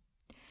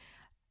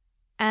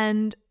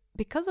 And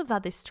because of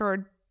that, they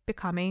start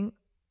becoming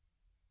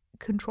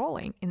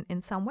controlling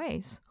in some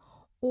ways.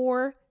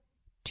 Or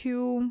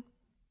to,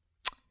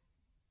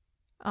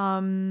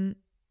 I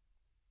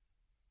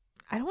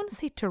don't want to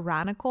say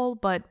tyrannical,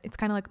 but it's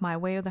kind of like my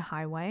way or the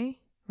highway,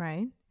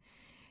 right?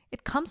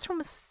 It comes from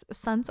a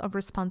sense of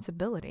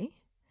responsibility,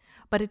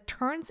 but it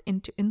turns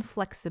into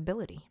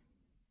inflexibility,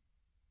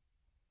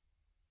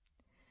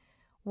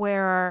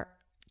 where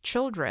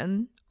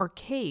children are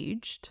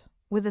caged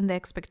within the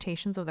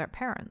expectations of their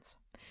parents,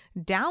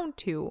 down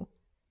to,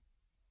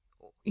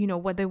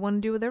 what they want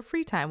to do with their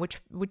free time,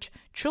 which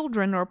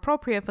children are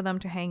appropriate for them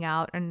to hang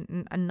out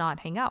and not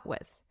hang out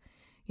with.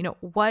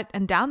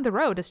 And down the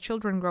road, as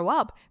children grow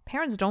up,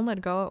 parents don't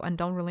let go and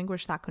don't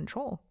relinquish that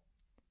control.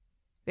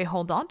 They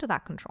hold on to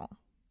that control.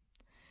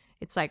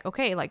 It's like,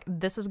 okay, like,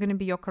 this is going to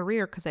be your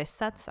career because I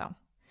said so.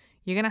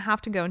 You're going to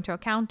have to go into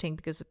accounting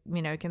because,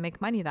 you can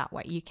make money that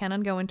way. You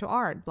cannot go into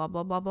art, blah,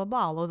 blah, blah, blah,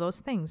 blah, all of those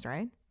things,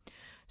 right?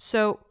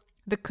 So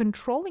the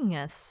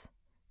controllingness,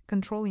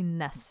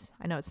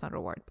 I know it's not a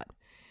word, but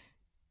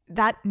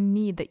that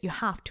need that you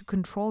have to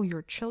control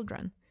your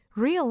children,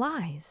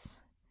 realize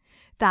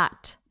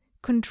that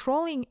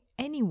controlling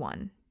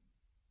anyone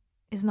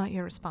is not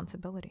your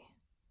responsibility.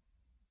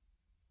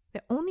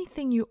 The only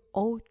thing you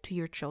owe to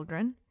your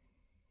children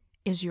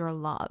is your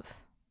love.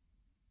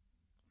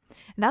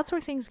 And that's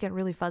where things get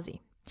really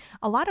fuzzy.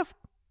 A lot of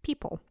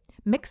people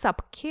mix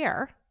up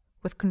care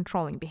with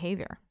controlling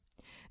behavior.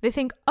 They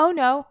think, oh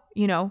no,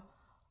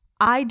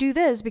 I do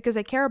this because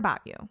I care about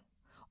you.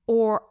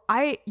 Or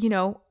I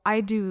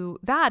do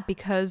that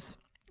because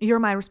you're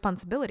my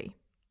responsibility.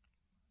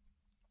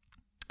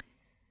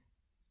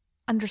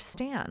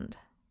 Understand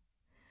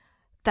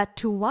that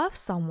to love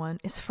someone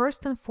is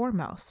first and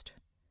foremost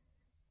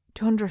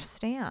to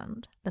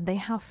understand that they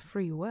have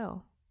free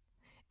will,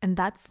 and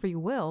that free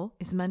will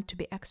is meant to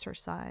be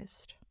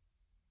exercised.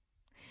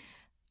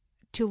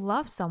 To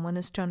love someone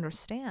is to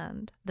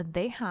understand that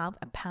they have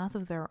a path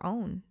of their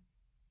own.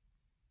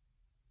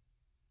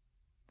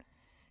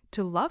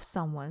 To love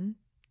someone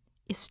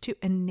is to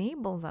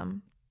enable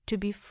them to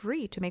be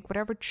free to make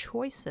whatever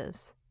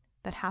choices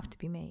that have to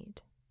be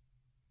made.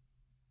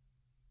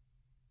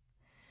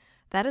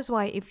 That is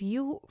why if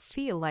you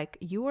feel like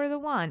you are the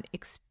one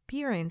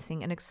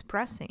experiencing and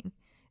expressing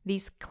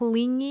these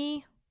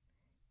clingy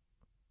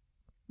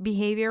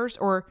behaviors,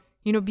 or,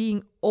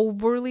 being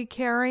overly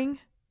caring,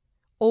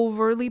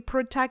 overly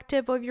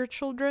protective of your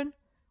children,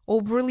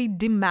 overly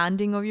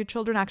demanding of your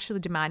children. Actually,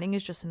 demanding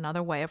is just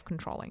another way of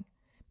controlling.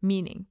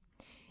 Meaning,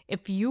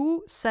 if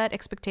you set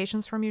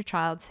expectations from your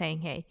child saying,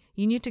 hey,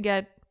 you need to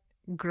get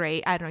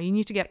you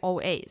need to get all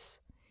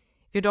A's.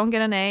 If you don't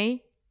get an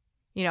A,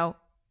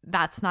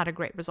 that's not a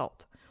great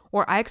result.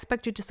 Or I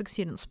expect you to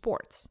succeed in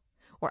sports.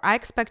 Or I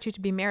expect you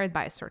to be married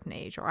by a certain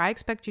age. Or I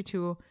expect you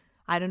to,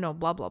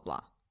 blah, blah,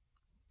 blah.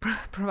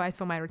 Provide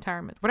for my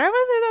retirement. Whatever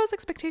those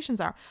expectations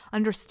are,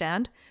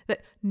 understand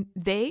that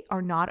they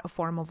are not a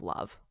form of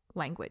love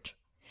language.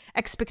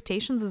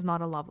 Expectations is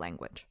not a love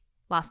language.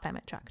 Last time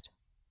I checked,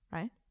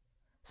 right?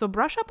 So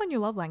brush up on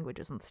your love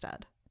languages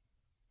instead,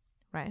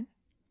 right?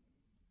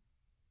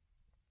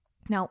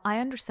 Now, I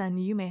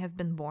understand you may have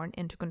been born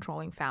into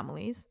controlling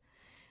families,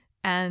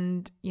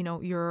 and you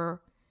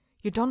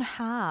don't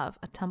have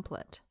a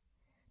template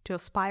to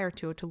aspire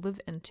to or to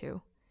live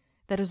into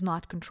that is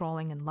not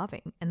controlling and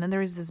loving. And then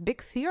there is this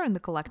big fear in the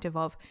collective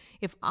of,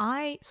 if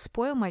I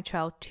spoil my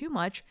child too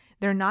much,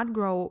 they're not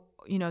going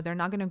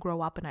to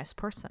grow up a nice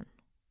person.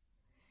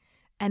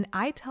 And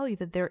I tell you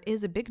that there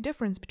is a big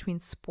difference between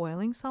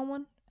spoiling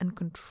someone and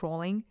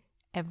controlling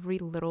every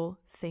little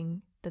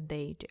thing that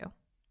they do.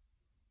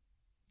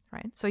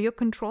 Right? So you're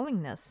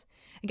controlling this.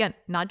 Again,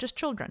 not just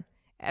children.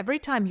 Every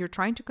time you're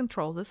trying to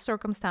control the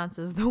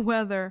circumstances, the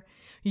weather,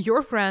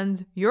 your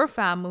friends, your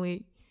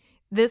family,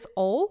 this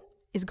all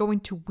is going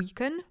to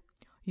weaken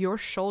your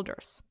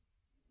shoulders.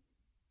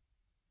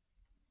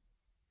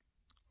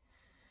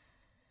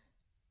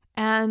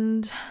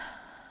 And,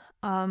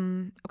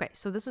 okay,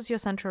 so this is your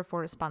center for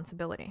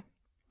responsibility.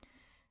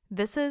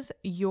 This is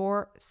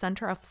your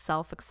center of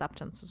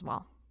self-acceptance as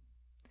well.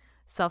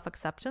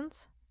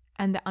 Self-acceptance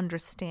and the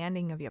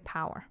understanding of your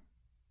power.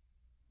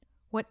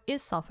 What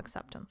is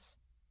self-acceptance?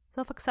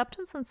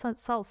 Self-acceptance and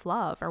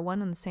self-love are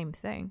one and the same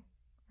thing,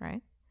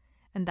 right?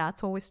 And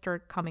that's when we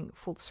start coming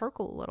full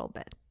circle a little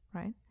bit,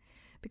 right?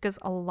 Because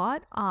all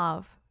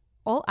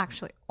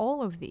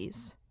of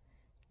these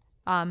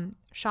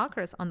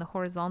chakras on the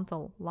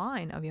horizontal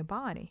line of your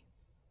body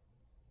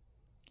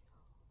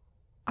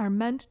are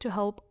meant to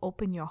help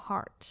open your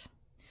heart.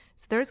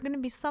 So there's going to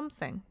be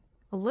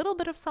a little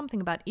bit of something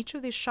about each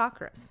of these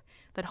chakras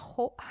that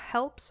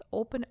helps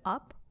open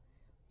up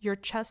your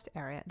chest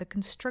area, the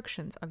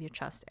constrictions of your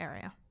chest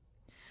area.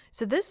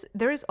 So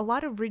there is a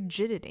lot of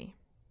rigidity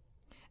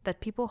that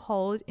people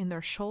hold in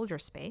their shoulder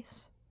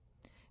space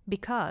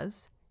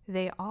because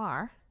they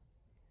are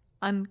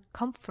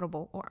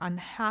uncomfortable or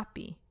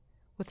unhappy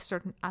with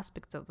certain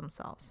aspects of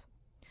themselves.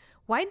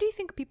 Why do you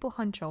think people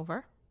hunch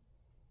over?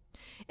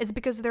 It's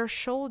because their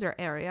shoulder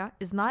area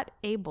is not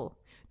able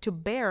to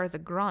bear the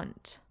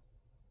grunt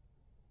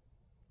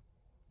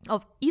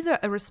of either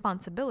a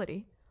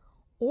responsibility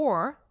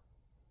or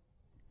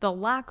the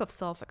lack of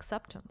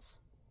self-acceptance.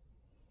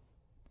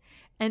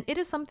 And it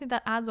is something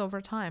that adds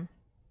over time,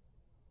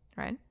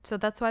 right? So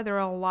that's why there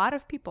are a lot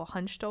of people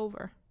hunched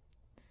over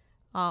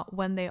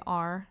when they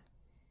are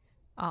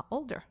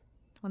older,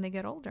 when they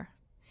get older.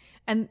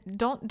 And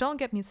don't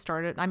get me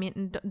started.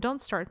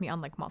 Don't start me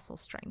on like muscle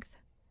strength.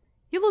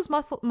 You lose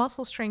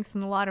muscle strength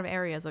in a lot of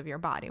areas of your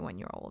body when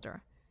you're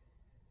older.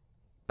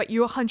 But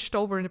you're hunched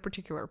over in a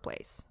particular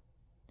place,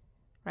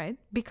 right?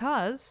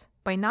 Because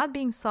by not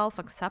being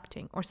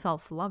self-accepting or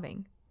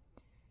self-loving,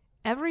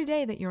 every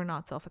day that you're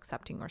not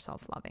self-accepting or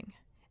self-loving,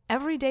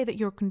 every day that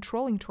you're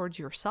controlling towards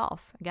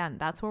yourself, again,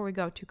 that's where we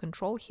go to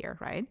control here,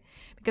 right?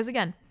 Because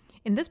again,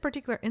 in this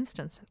particular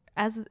instance,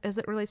 as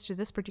it relates to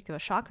this particular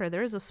chakra,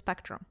 there is a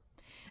spectrum.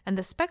 And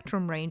the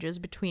spectrum ranges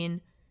between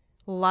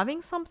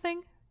loving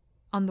something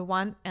on the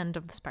one end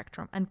of the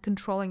spectrum and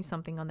controlling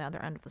something on the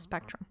other end of the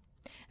spectrum.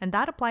 And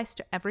that applies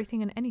to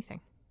everything and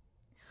anything.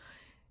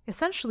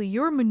 Essentially,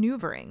 you're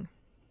maneuvering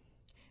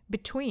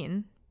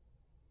between,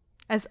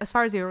 as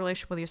far as your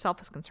relationship with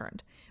yourself is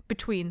concerned,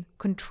 between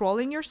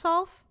controlling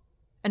yourself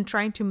and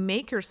trying to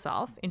make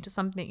yourself into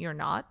something that you're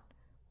not,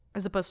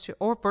 as opposed to,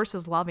 or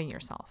versus loving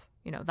yourself.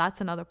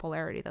 That's another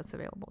polarity that's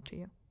available to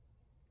you.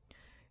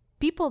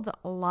 People that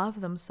love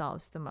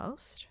themselves the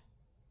most,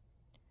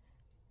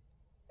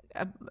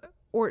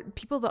 or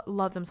people that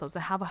love themselves,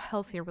 that have a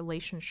healthier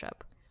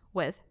relationship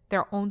with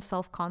their own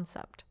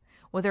self-concept,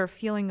 with their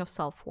feeling of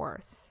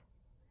self-worth,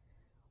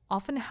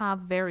 often have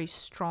very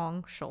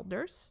strong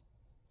shoulders,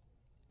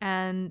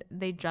 and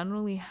they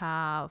generally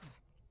have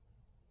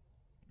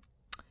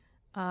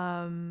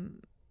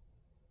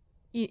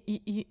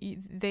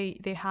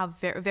they have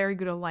very, very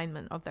good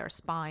alignment of their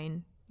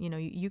spine.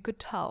 You could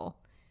tell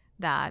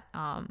that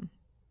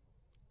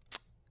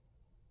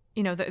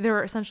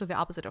they're essentially the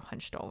opposite of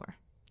hunched over.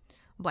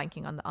 I'm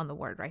blanking on the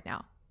word right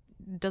now.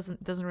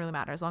 Doesn't really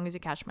matter, as long as you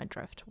catch my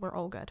drift. We're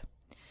all good.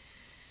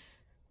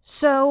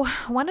 So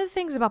one of the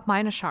things about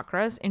minus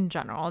chakras in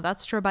general,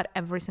 that's true about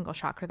every single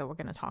chakra that we're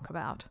going to talk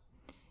about,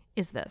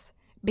 is this.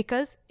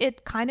 Because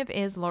it kind of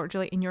is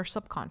largely in your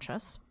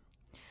subconscious,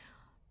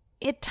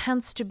 it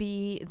tends to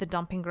be the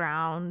dumping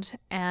ground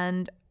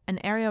and an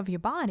area of your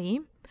body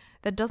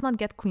that does not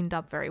get cleaned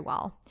up very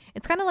well.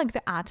 It's kind of like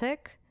the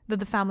attic that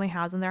the family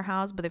has in their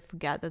house, but they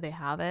forget that they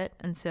have it.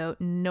 And so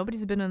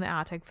nobody's been in the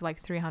attic for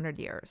like 300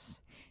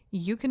 years.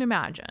 You can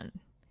imagine,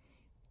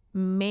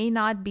 may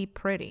not be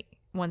pretty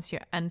once you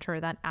enter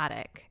that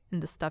attic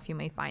and the stuff you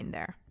may find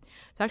there.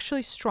 So I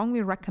actually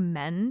strongly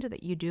recommend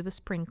that you do the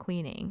spring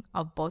cleaning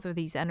of both of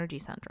these energy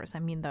centers. I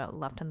mean the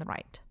left and the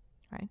right,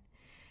 right?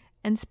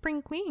 And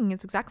spring cleaning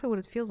is exactly what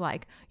it feels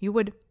like. You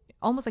would,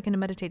 almost like in a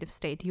meditative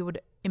state, you would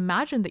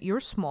imagine that you're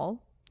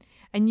small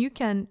and you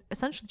can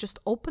essentially just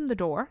open the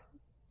door.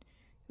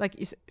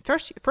 Like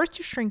first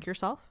you shrink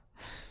yourself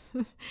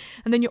and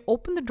then you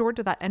open the door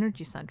to that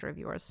energy center of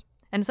yours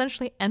and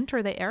essentially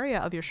enter the area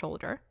of your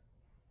shoulder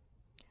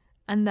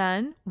and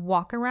then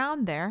walk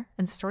around there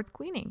and start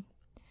cleaning.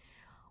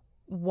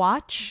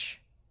 Watch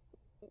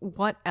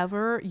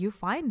whatever you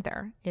find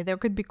there. There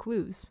could be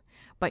clues,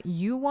 but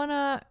you want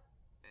to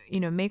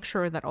make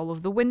sure that all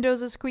of the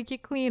windows are squeaky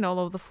clean, all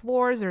of the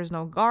floors, there's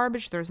no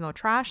garbage, there's no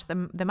trash.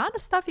 The amount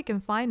of stuff you can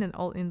find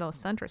in those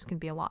centers can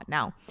be a lot.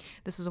 Now,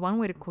 this is one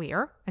way to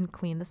clear and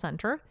clean the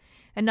center.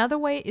 Another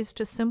way is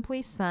to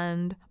simply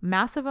send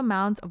massive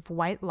amounts of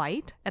white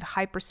light at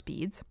hyper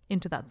speeds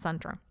into that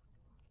center.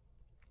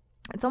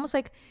 It's almost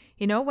like,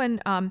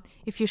 when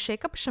if you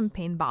shake up a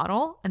champagne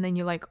bottle and then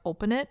you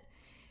open it,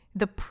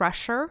 the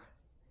pressure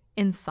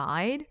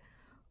inside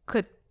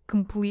could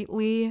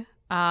completely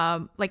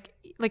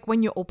like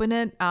when you open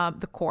it,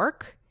 the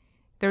cork,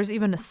 there's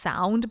even a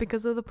sound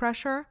because of the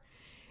pressure.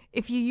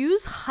 If you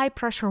use high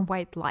pressure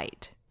white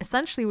light,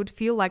 essentially it would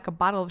feel like a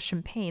bottle of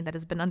champagne that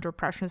has been under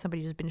pressure and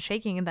somebody's been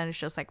shaking and then it's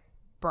just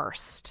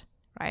burst,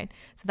 right?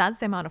 So that's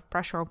the amount of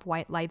pressure of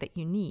white light that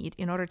you need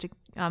in order to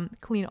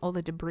clean all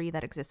the debris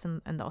that exists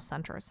in those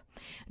centers.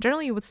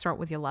 Generally, you would start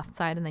with your left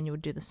side and then you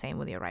would do the same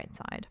with your right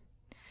side.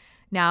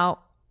 Now,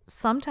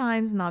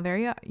 sometimes, not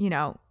very,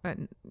 not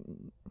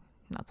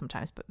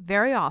sometimes, but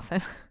very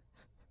often,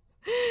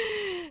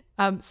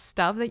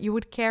 stuff that you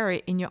would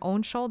carry in your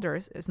own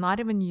shoulders is not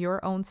even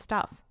your own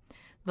stuff.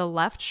 The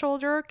left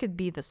shoulder could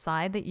be the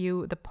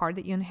part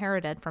that you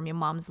inherited from your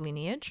mom's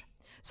lineage.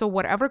 So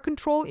whatever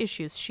control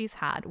issues she's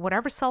had,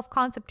 whatever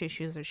self-concept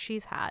issues that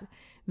she's had,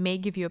 may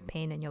give you a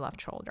pain in your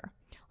left shoulder.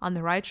 On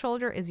the right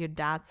shoulder is your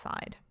dad's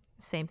side.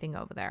 Same thing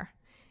over there.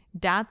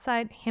 Dad's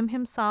side,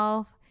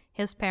 himself,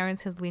 his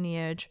parents, his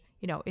lineage,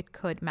 it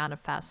could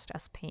manifest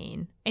as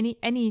pain.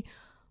 Any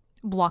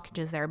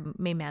blockages there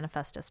may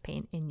manifest as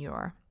pain in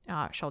your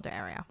shoulder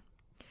area.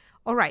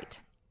 All right,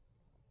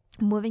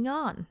 moving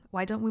on.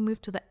 Why don't we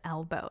move to the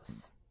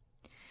elbows?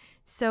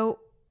 So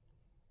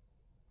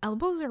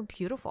elbows are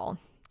beautiful.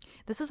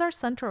 This is our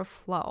center of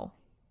flow.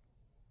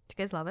 Do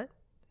you guys love it?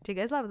 Do you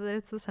guys love that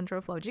it's the center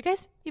of flow? Do you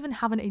guys even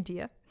have an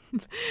idea?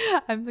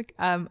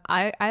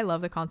 I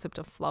love the concept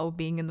of flow,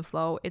 being in the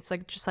flow. It's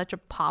just such a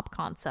pop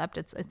concept.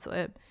 It's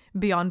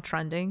beyond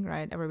trending,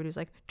 right? Everybody's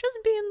just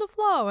be in the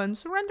flow and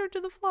surrender to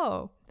the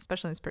flow,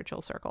 especially in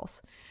spiritual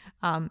circles.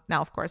 Now,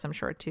 of course, I'm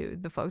sure to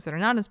the folks that are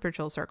not in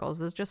spiritual circles,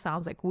 this just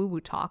sounds like woo-woo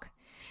talk.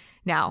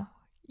 Now,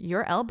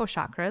 your elbow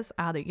chakras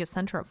are your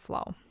center of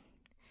flow.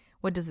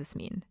 What does this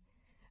mean?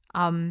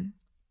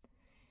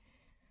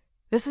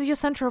 This is your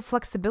center of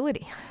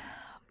flexibility.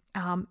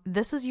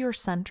 This is your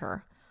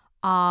center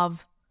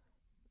of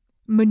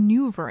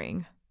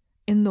maneuvering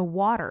in the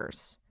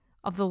waters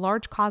of the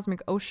large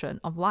cosmic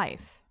ocean of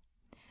life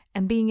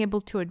and being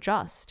able to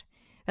adjust.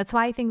 That's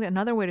why I think that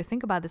another way to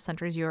think about this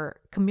center is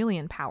your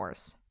chameleon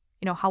powers.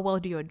 How well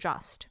do you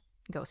adjust?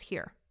 It goes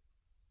here.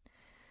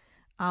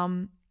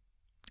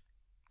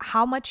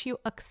 How much you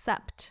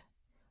accept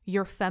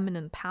your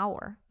feminine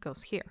power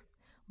goes here.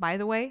 By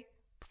the way,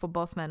 for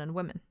both men and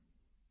women.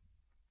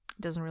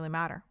 It doesn't really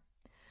matter.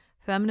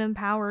 Feminine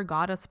power,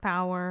 goddess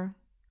power,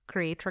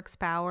 creatrix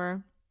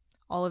power,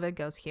 all of it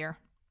goes here.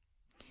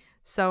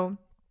 So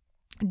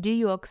do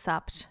you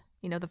accept,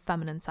 the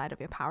feminine side of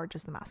your power,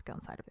 just the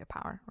masculine side of your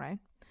power, right?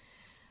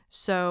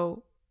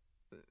 So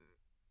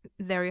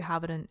there you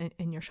have it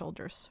in your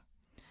shoulders.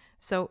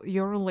 So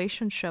your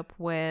relationship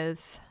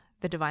with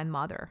the Divine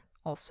Mother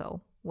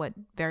also would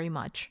very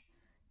much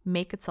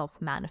make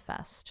itself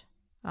manifest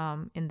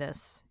in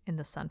this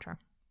center.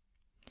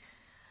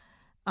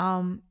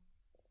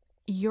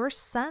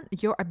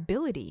 Your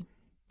ability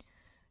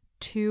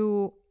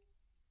to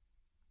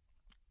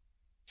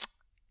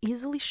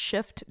easily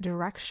shift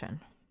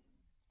direction,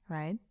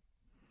 right?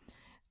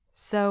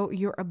 So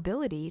your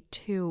ability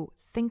to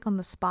think on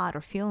the spot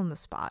or feel on the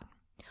spot,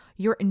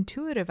 your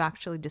intuitive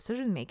actually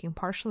decision making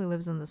partially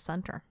lives in the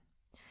center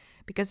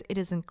because it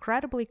is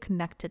incredibly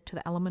connected to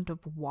the element of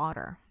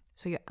water.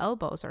 So your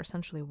elbows are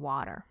essentially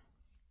water.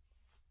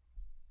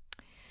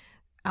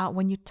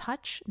 When you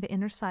touch the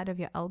inner side of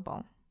your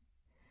elbow,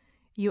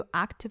 you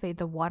activate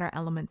the water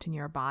element in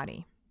your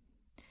body.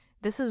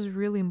 This is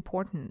really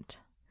important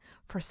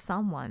for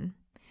someone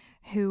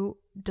who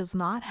does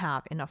not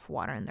have enough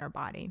water in their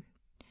body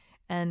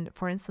and,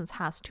 for instance,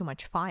 has too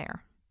much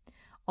fire.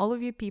 All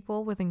of you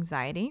people with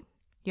anxiety,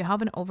 you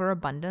have an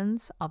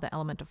overabundance of the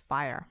element of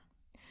fire.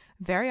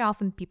 Very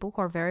often people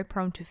who are very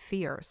prone to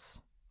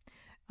fears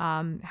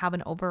have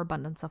an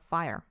overabundance of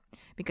fire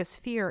because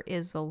fear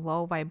is the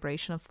low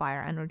vibration of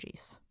fire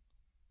energies.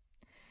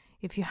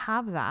 If you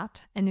have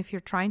that, and if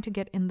you're trying to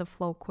get in the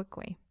flow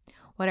quickly,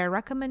 what I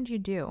recommend you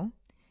do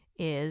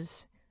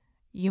is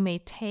you may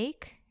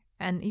take,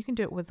 and you can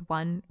do it with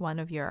one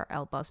of your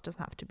elbows,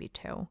 doesn't have to be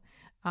two.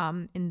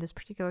 In this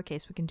particular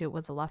case, we can do it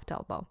with the left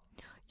elbow.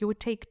 You would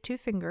take two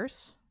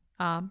fingers,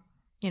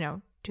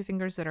 two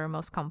fingers that are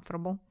most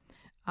comfortable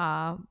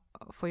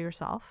for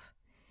yourself,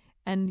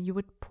 and you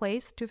would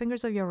place two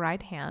fingers of your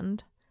right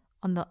hand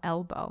on the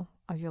elbow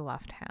of your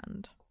left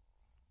hand.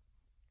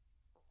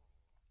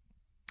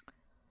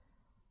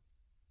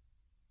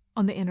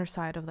 On the inner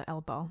side of the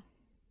elbow.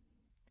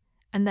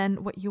 And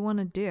then what you want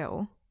to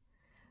do,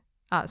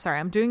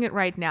 I'm doing it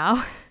right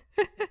now.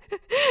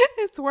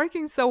 It's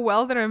working so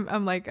well that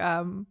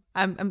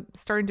I'm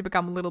starting to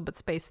become a little bit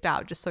spaced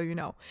out, just so you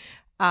know.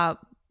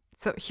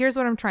 So here's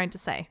what I'm trying to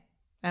say.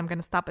 I'm going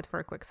to stop it for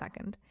a quick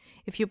second.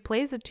 If you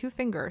place the two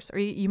fingers, or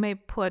you may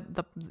put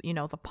the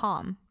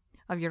palm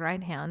of your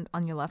right hand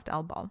on your left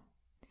elbow,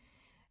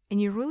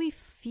 and you really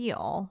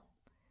feel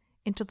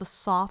into the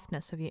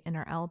softness of your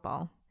inner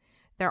elbow,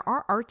 there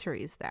are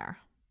arteries there.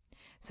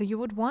 So you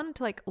would want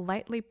to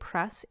lightly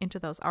press into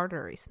those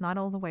arteries, not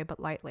all the way, but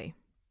lightly.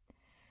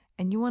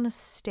 And you want to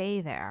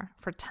stay there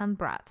for 10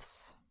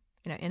 breaths,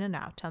 in and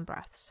out, 10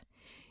 breaths.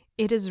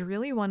 It is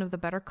really one of the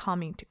better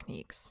calming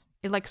techniques.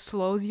 It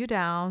slows you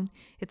down.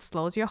 It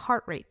slows your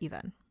heart rate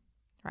even,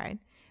 right?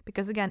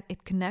 Because again,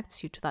 it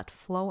connects you to that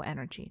flow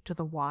energy, to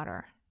the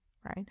water,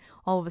 right?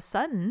 All of a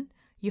sudden,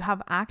 you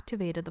have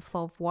activated the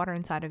flow of water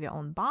inside of your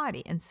own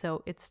body. And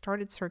so it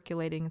started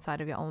circulating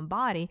inside of your own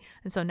body.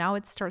 And so now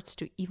it starts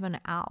to even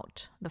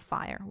out the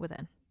fire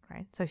within,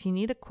 right? So if you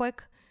need a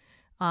quick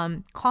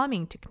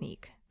calming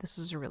technique, this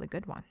is a really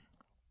good one.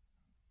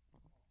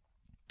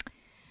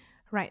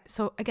 Right.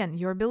 So again,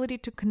 your ability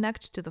to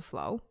connect to the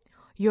flow,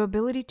 your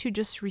ability to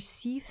just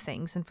receive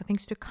things and for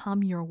things to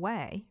come your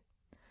way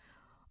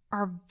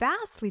are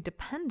vastly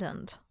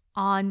dependent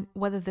on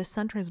whether the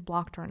center is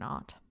blocked or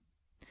not.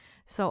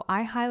 So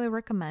I highly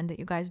recommend that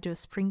you guys do a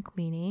spring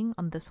cleaning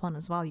on this one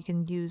as well. You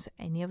can use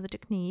any of the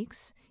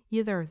techniques,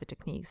 either of the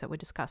techniques that we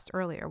discussed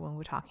earlier when we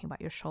were talking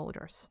about your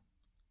shoulders,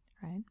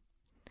 right?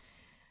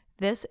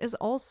 This is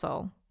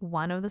also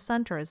one of the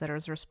centers that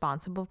is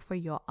responsible for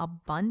your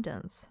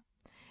abundance.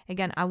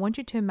 Again, I want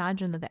you to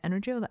imagine that the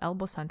energy of the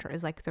elbow center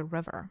is like the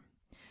river.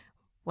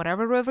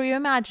 Whatever river you're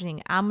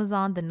imagining,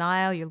 Amazon, the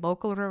Nile, your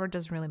local river,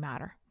 doesn't really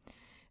matter.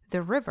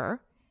 The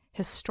river,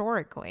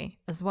 historically,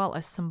 as well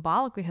as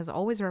symbolically, has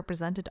always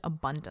represented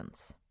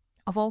abundance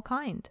of all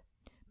kind.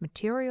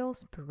 Material,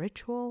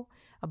 spiritual,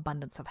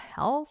 abundance of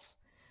health,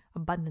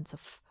 abundance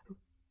of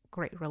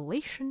great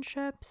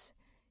relationships,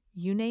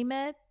 you name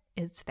it,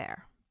 it's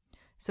there.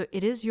 So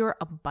it is your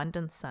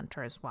abundance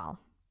center as well.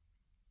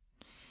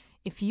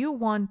 If you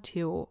want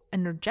to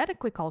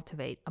energetically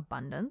cultivate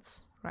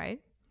abundance, right,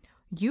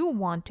 you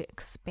want to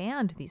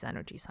expand these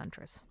energy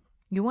centers.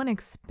 You want to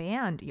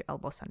expand your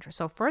elbow center.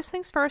 So first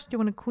things first, you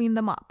want to clean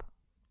them up,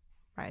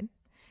 right?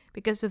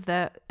 Because if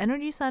the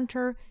energy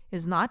center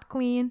is not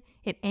clean,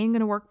 it ain't going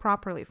to work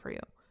properly for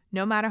you.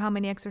 No matter how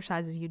many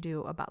exercises you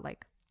do about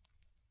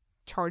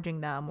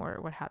charging them or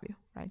what have you,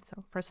 right?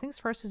 So first things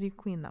first is you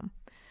clean them.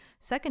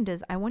 Second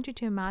is I want you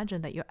to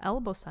imagine that your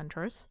elbow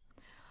centers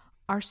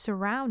are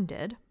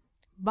surrounded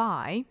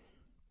by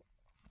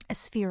a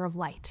sphere of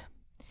light.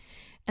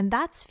 And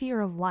that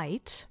sphere of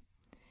light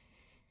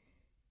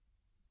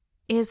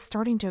is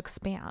starting to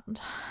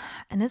expand.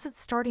 And as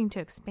it's starting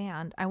to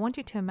expand, I want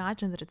you to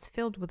imagine that it's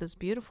filled with this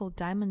beautiful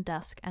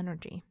diamond-esque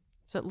energy.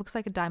 So it looks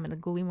like a diamond,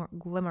 it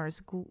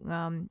glimmers,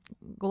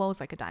 glows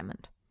like a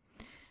diamond.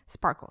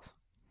 sparkles.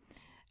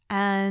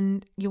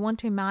 And you want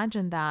to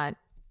imagine that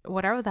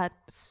whatever that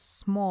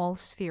small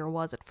sphere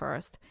was at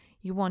first,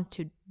 you want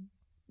to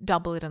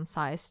double it in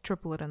size,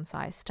 triple it in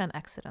size,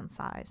 10x it in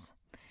size.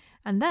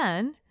 And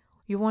then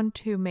you want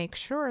to make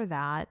sure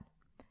that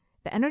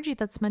the energy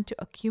that's meant to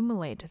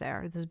accumulate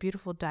there, this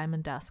beautiful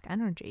diamond-esque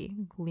energy,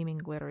 gleaming,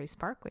 glittery,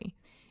 sparkly,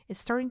 is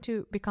starting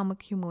to become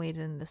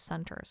accumulated in the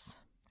centers,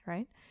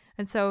 right?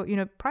 And so,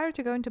 prior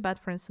to going to bed,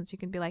 for instance, you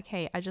can be like,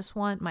 hey, I just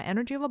want my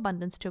energy of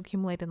abundance to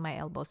accumulate in my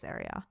elbows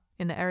area,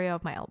 in the area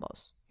of my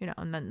elbows,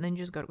 and then you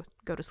just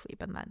go to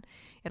sleep, and then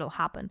it'll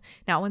happen.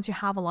 Now, once you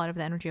have a lot of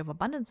the energy of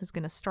abundance, it's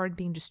going to start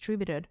being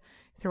distributed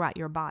throughout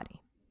your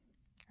body,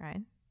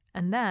 right?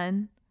 And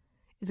then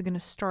it's going to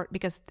start,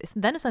 because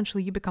then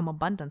essentially you become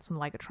abundance, and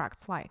like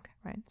attracts like,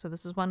 right? So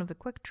this is one of the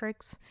quick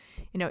tricks.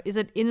 Is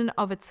it in and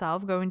of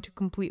itself going to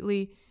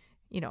completely,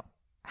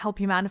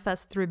 help you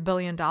manifest $3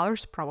 billion?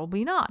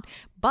 Probably not.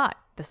 But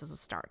this is a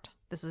start.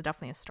 This is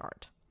definitely a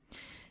start.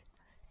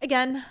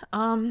 Again,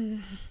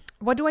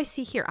 what do I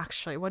see here,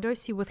 actually? What do I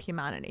see with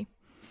humanity?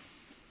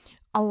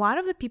 A lot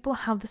of the people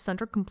have the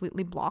center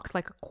completely blocked,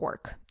 like a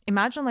cork.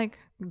 Imagine, like,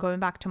 going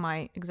back to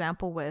my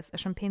example with a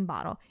champagne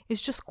bottle,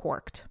 it's just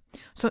corked.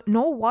 So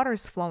no water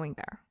is flowing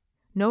there.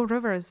 No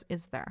rivers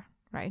is there,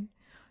 right?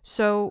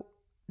 So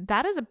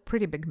that is a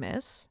pretty big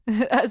miss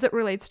as it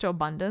relates to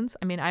abundance.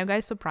 I mean, are you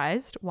guys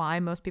surprised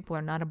why most people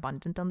are not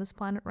abundant on this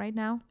planet right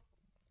now?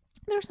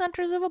 Their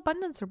centers of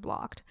abundance are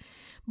blocked.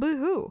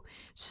 Boo-hoo.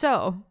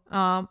 So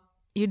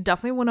you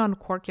definitely want to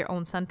uncork your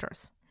own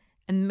centers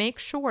and make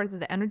sure that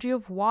the energy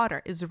of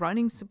water is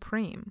running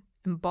supreme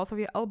in both of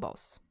your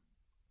elbows.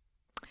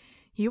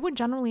 You would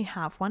generally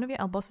have, one of your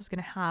elbows is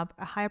going to have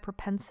a higher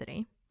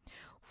propensity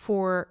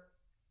for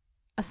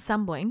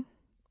accumulating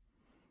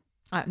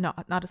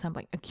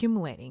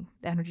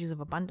the energies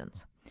of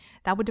abundance.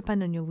 That would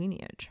depend on your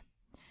lineage.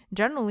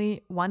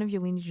 Generally, one of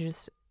your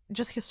lineages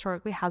just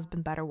historically has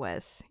been better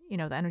with,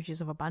 the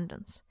energies of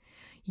abundance.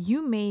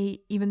 You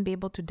may even be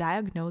able to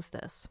diagnose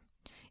this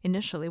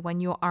initially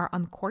when you are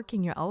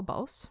uncorking your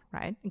elbows,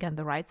 right? Again,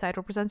 the right side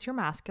represents your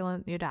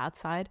masculine, your dad's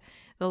side.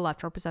 The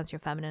left represents your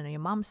feminine and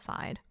your mom's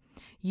side.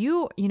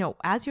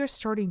 As you're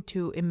starting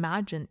to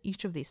imagine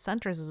each of these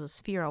centers as a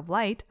sphere of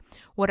light,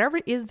 whatever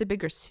is the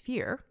bigger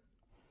sphere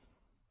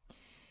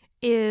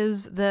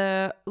is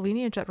the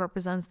lineage that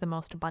represents the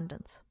most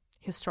abundance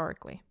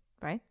historically,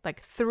 right?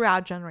 Like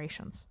throughout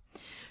generations.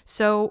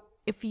 So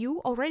if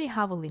you already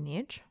have a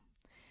lineage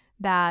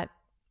that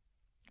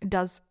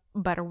does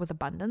better with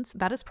abundance,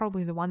 that is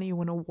probably the one that you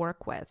want to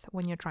work with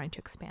when you're trying to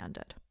expand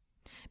it.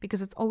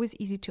 Because it's always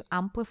easier to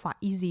amplify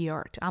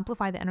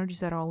the energies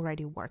that are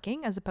already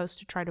working, as opposed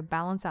to try to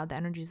balance out the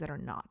energies that are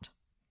not.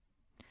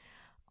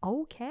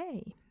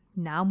 Okay,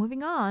 now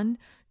moving on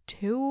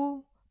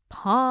to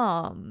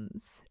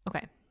palms.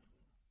 Okay.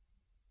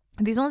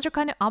 These ones are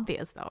kind of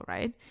obvious though,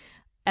 right?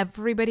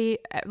 Everybody,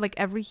 like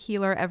every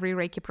healer, every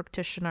Reiki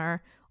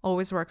practitioner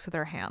always works with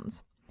their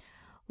hands.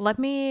 Let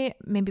me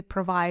maybe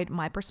provide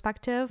my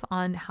perspective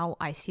on how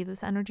I see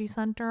this energy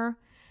center,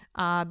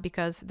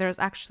 because there's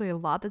actually a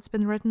lot that's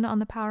been written on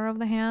the power of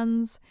the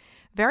hands.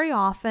 Very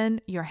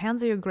often, your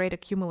hands are your great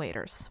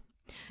accumulators.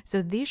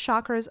 So these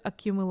chakras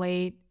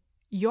accumulate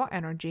your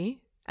energy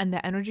and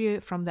the energy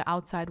from the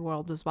outside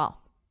world as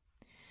well.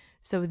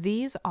 So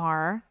these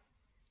are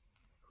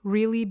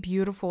really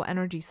beautiful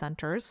energy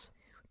centers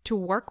to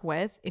work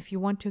with if you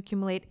want to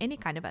accumulate any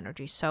kind of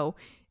energy. So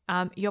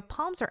your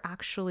palms are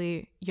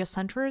actually your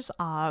centers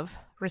of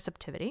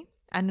receptivity,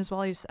 and as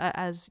well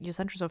as your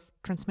centers of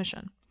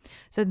transmission.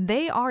 So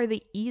they are one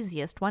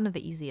of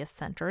the easiest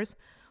centers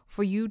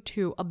for you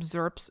to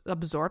absorb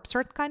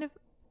certain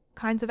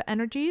kinds of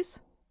energies,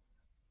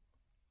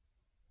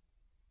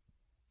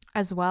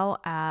 as well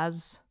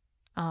as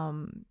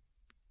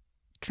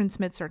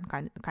transmit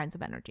certain kinds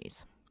of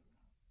energies.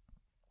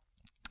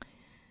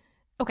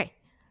 Okay,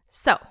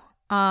 so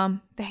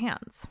the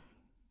hands.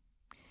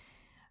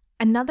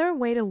 Another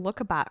way to look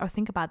about or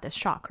think about this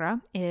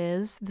chakra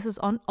is this is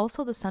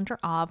also the center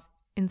of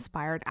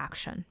inspired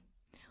action,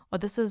 or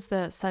this is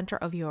the center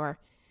of your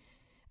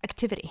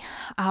activity.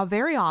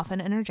 Very often,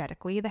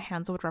 energetically, the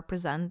hands would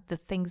represent the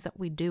things that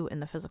we do in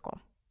the physical,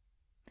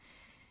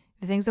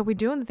 the things that we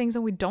do and the things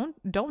that we don't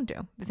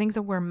do, the things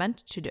that we're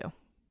meant to do.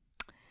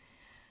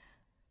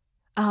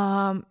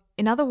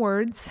 In other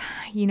words,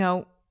 we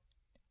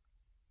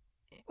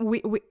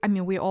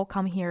all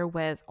come here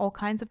with all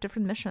kinds of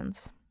different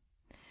missions.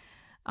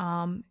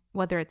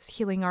 Whether it's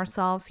healing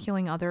ourselves,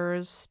 healing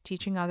others,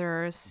 teaching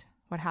others,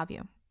 what have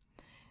you.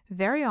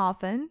 Very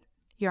often,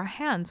 your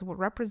hands will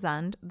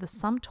represent the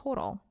sum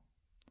total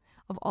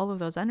of all of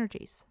those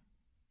energies.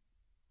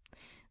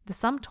 The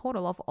sum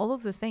total of all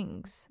of the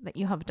things that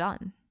you have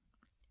done.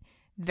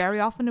 Very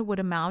often it would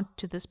amount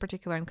to this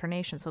particular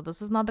incarnation. So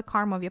this is not the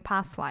karma of your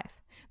past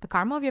life. The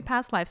karma of your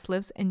past lives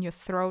lives in your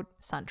throat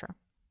center,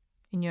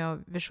 in your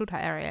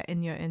Vishuddha area,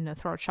 in the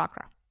throat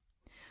chakra.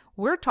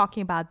 We're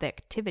talking about the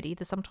activity,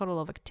 the sum total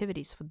of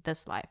activities for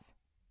this life.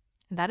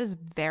 And that is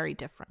very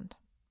different.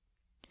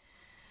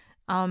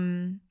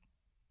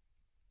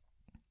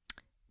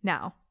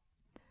 Now,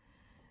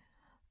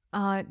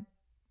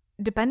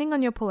 depending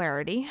on your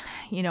polarity,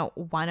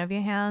 one of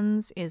your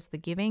hands is the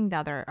giving, the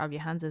other of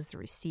your hands is the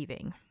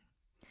receiving.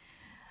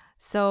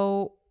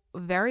 So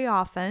very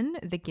often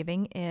the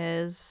giving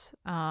is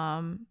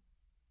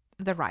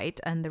the right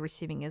and the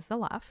receiving is the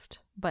left,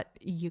 but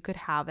you could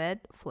have it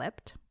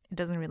flipped. It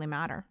doesn't really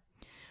matter.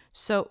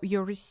 So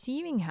your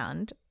receiving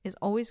hand is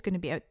always going to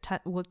be,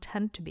 will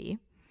tend to be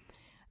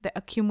the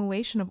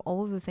accumulation of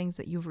all of the things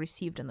that you've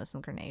received in this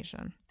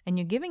incarnation. And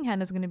your giving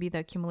hand is going to be the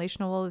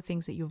accumulation of all the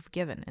things that you've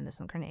given in this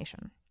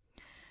incarnation.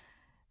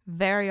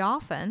 Very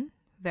often,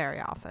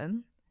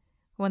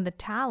 when the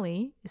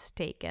tally is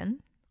taken,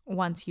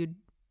 once you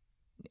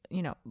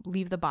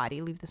leave the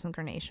body, leave this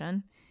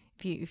incarnation,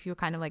 if you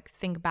kind of like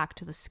think back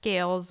to the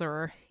scales,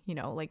 or,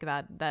 like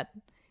that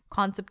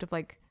concept of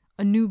like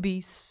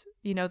Anubis,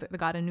 the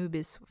god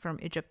Anubis from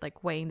Egypt,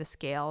 like weighing the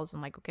scales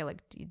and like, okay,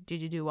 like,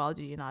 did you do well?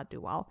 Did you not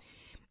do well?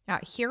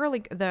 Here,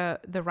 like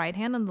the right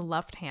hand and the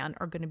left hand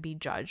are going to be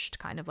judged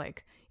kind of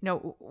like,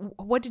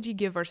 what did you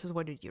give versus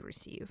what did you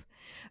receive?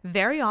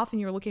 Very often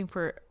you're looking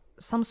for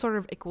some sort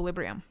of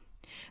equilibrium.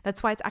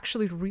 That's why it's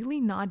actually really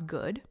not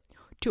good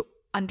to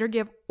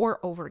undergive or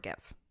overgive.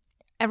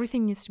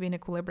 Everything needs to be in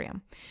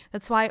equilibrium.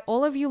 That's why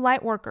all of you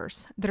light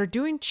workers that are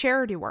doing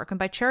charity work, and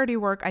by charity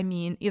work, I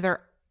mean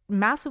either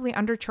massively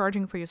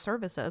undercharging for your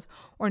services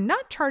or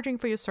not charging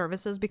for your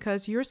services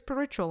because you're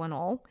spiritual and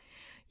all,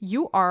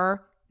 you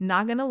are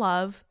not going to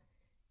love,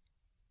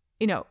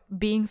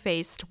 being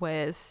faced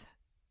with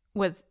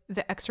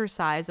the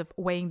exercise of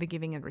weighing the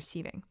giving and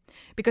receiving,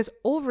 because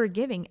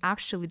overgiving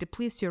actually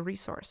depletes your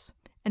resource.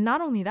 And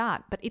not only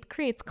that, but it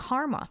creates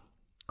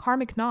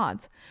karmic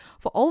nods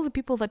for all the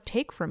people that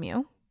take from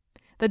you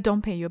that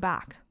don't pay you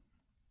back.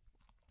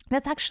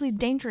 That's actually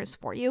dangerous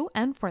for you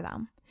and for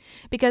them,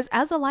 because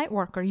as a light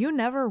worker, you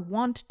never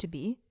want to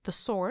be the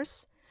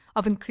source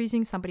of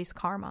increasing somebody's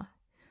karma.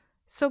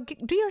 So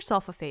do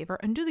yourself a favor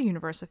and do the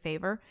universe a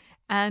favor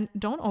and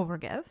don't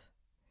overgive,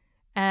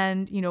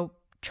 and,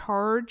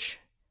 charge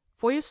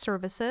for your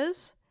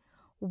services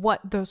what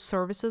those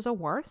services are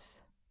worth,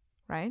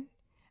 right?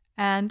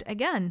 And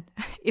again,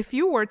 if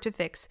you were to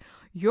fix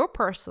your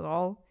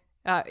personal,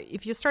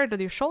 if you started at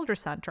your shoulder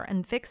center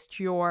and fixed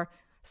your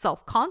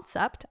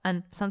self-concept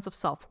and sense of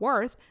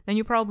self-worth, then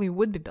you probably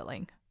would be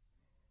billing.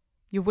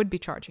 You would be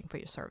charging for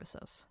your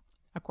services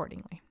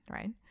accordingly,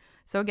 right?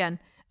 So again,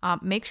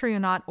 make sure you're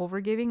not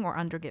overgiving or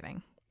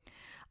undergiving.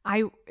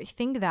 I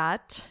think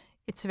that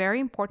it's very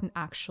important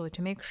actually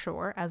to make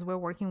sure, as we're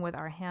working with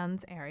our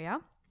hands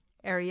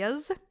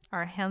areas,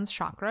 our hands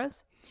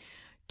chakras,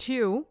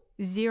 to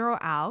zero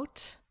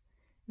out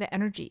the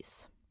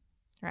energies,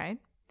 right,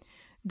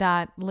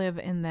 that live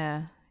in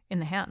the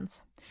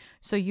hands.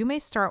 So you may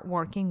start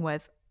working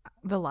with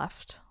the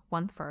left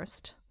one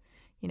first,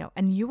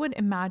 and you would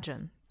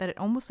imagine that it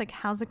almost like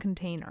has a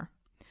container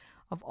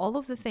of all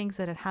of the things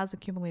that it has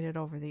accumulated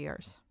over the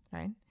years,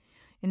 right?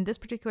 In this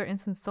particular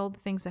instance, all the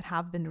things that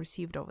have been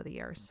received over the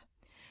years.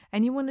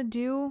 And you want to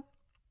do,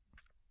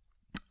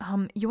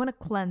 you want to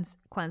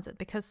cleanse it,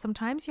 because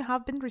sometimes you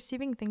have been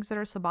receiving things that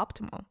are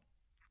suboptimal.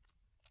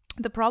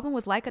 The problem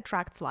with like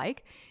attracts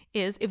like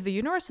is if the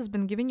universe has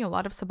been giving you a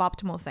lot of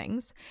suboptimal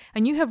things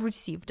and you have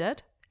received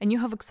it and you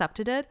have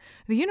accepted it,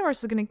 the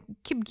universe is going to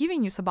keep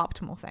giving you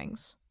suboptimal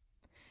things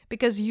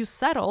because you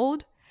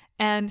settled,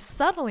 and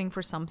settling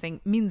for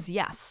something means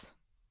yes,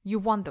 you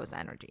want those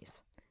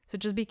energies. So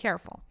just be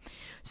careful.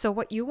 So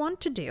what you want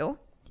to do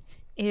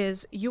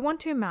is you want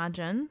to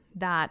imagine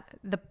that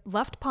the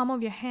left palm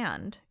of your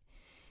hand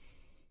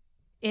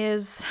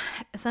is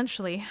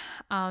essentially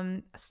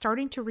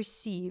starting to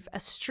receive a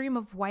stream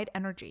of white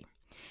energy.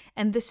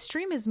 And this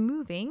stream is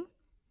moving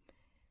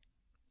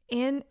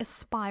in a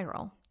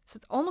spiral. So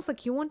it's almost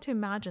like you want to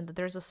imagine that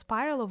there's a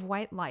spiral of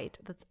white light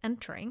that's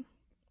entering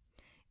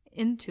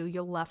into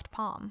your left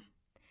palm.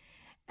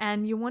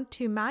 And you want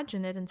to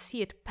imagine it and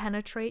see it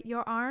penetrate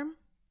your arm.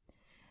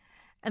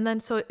 And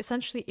then so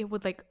essentially it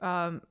would like,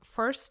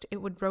 first it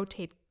would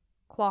rotate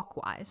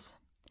clockwise,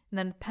 and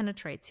then it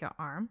penetrates your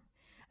arm.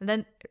 And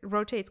then it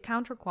rotates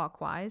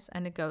counterclockwise,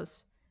 and it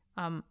goes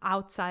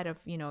outside of,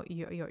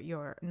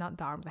 your not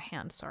the arm, the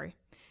hand, sorry.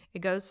 It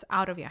goes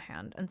out of your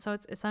hand. And so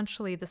it's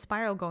essentially the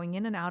spiral going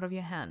in and out of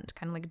your hand,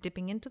 kind of like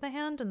dipping into the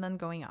hand and then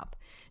going up,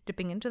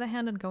 dipping into the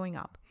hand and going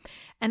up.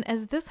 And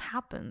as this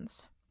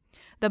happens,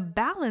 the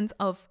balance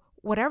of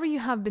whatever you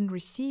have been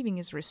receiving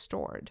is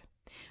restored.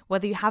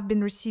 Whether you have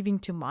been receiving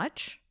too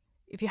much,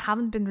 if you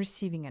haven't been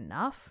receiving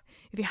enough,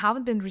 if you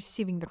haven't been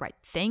receiving the right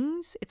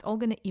things, it's all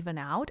going to even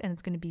out and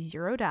it's going to be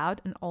zeroed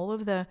out, and all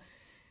of the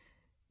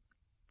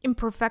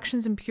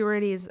imperfections,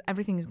 impurities,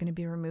 everything is going to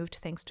be removed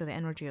thanks to the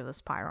energy of the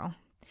spiral.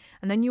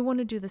 And then you want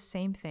to do the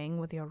same thing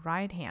with your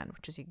right hand,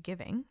 which is your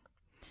giving,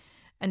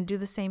 and do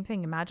the same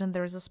thing. Imagine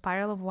there's a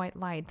spiral of white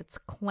light that's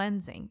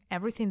cleansing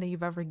everything that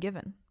you've ever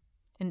given,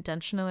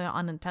 intentionally or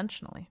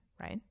unintentionally,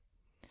 right?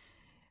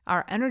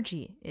 Our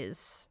energy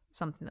is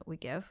something that we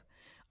give.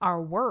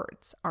 Our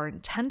words, our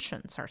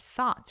intentions, our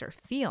thoughts, our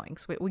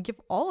feelings, we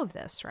give all of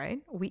this,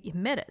 right? We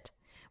emit it.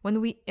 When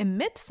we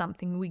emit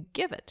something, we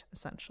give it,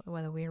 essentially,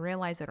 whether we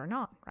realize it or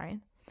not, right?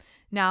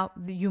 Now,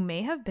 you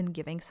may have been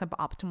giving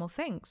suboptimal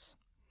things.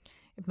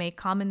 It may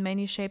come in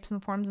many shapes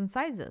and forms and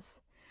sizes.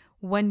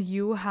 When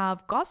you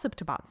have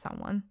gossiped about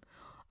someone,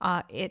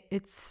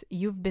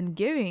 you've been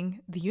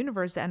giving the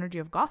universe the energy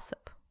of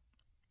gossip,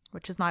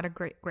 which is not a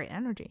great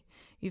energy.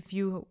 If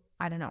you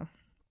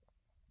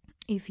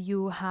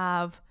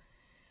have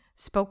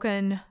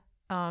spoken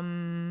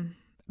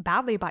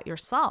badly about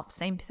yourself,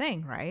 same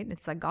thing, right?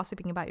 It's like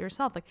gossiping about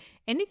yourself. Like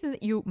anything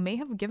that you may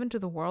have given to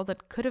the world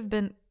that could have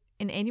been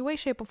in any way,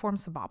 shape, or form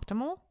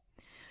suboptimal,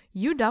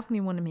 you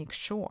definitely want to make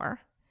sure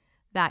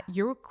that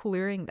you're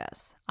clearing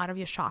this out of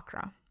your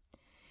chakra.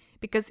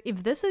 Because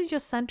if this is your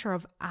center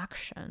of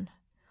action,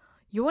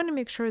 you want to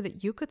make sure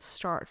that you could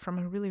start from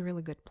a really,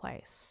 really good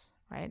place,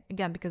 right?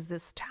 Again, because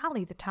this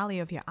tally, the tally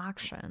of your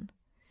action,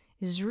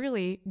 is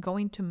really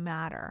going to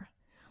matter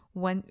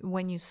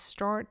when you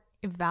start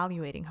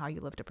evaluating how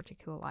you lived a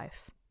particular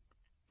life.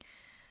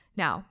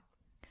 Now,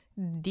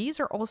 these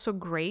are also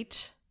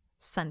great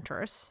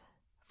centers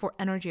for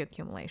energy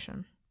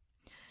accumulation.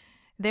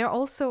 They're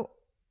also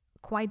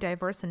quite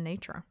diverse in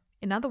nature.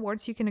 In other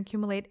words, you can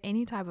accumulate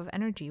any type of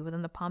energy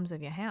within the palms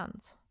of your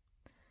hands.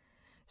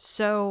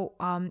 So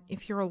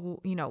if you're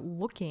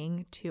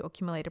looking to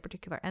accumulate a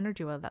particular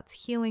energy, whether that's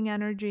healing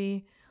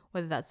energy,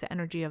 whether that's the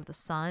energy of the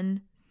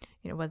sun,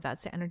 whether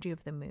that's the energy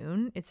of the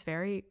moon, it's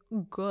very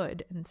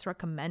good and it's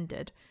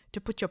recommended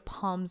to put your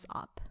palms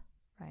up,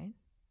 right?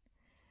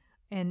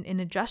 And in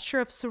a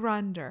gesture of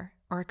surrender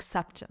or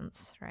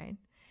acceptance, right?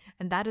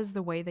 And that is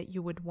the way that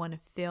you would want to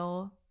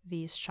fill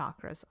these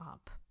chakras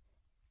up.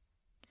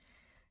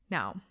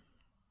 Now,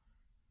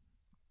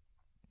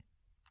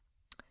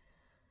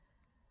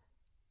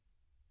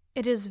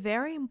 it is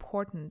very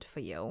important for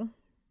you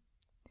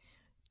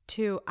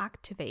to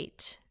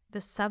activate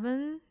the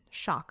 7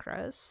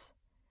 chakras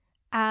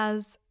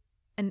as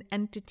an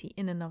entity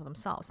in and of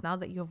themselves, now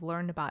that you've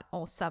learned about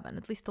all 7,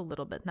 at least a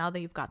little bit, now that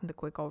you've gotten the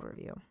quick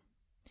overview.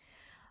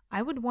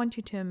 I would want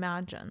you to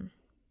imagine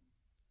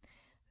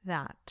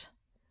that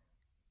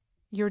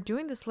you're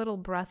doing this little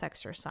breath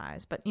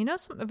exercise, but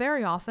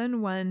very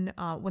often when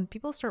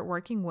people start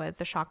working with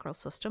the chakral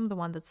system, the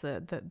one that's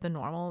the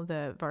normal,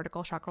 the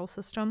vertical chakral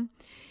system,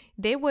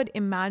 they would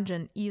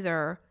imagine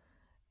either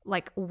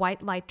like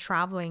white light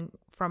traveling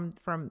from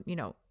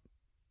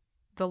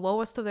the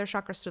lowest of their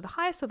chakras to the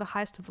highest, or the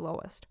highest to the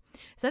lowest.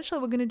 Essentially,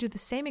 we're going to do the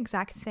same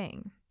exact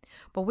thing,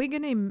 but we're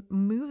going to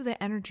move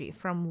the energy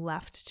from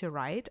left to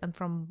right and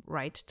from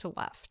right to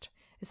left,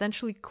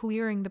 essentially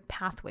clearing the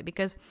pathway.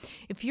 Because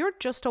if you're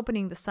just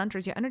opening the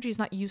centers, your energy is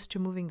not used to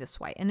moving this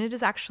way. And it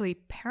is actually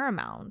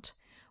paramount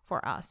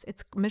for us.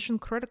 It's mission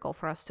critical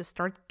for us to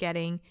start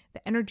getting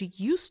the energy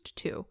used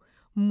to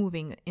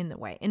moving in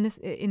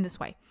this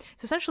way.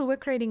 So essentially, we're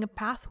creating a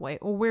pathway,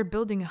 or we're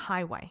building a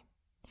highway.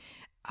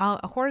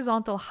 A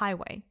horizontal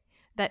highway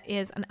that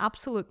is an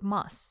absolute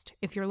must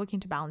if you're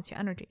looking to balance your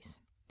energies.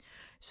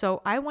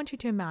 So I want you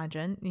to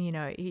imagine,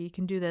 you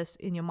can do this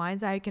in your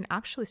mind's eye. You can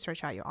actually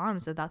stretch out your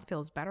arms if that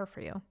feels better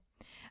for you.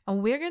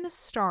 And we're going to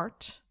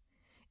start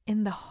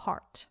in the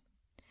heart,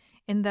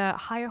 in the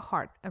higher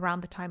heart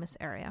around the thymus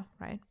area,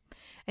 right?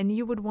 And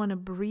you would want to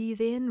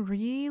breathe in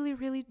really,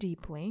 really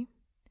deeply.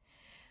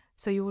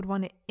 So you would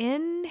want to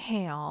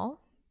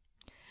inhale,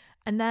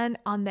 and then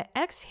on the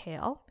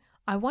exhale,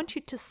 I want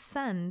you to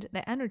send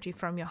the energy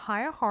from your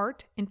higher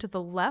heart into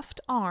the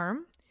left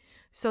arm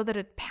so that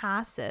it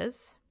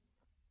passes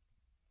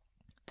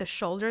the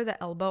shoulder,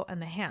 the elbow,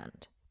 and the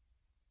hand,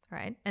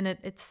 right? And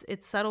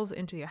it settles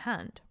into your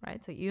hand,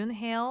 right? So you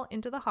inhale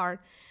into the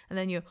heart, and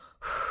then you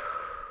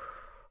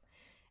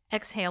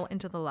exhale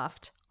into the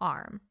left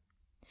arm,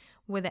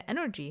 with the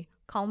energy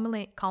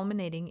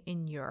culminating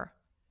in your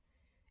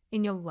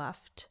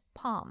left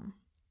palm.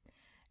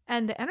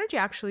 And the energy,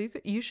 actually,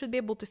 you should be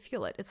able to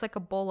feel it. It's like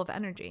a ball of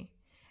energy.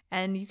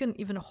 And you can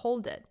even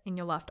hold it in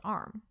your left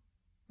arm,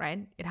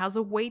 right? It has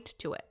a weight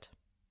to it.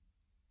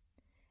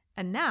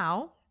 And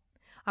now,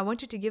 I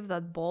want you to give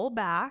that ball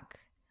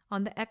back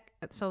on the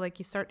so like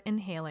you start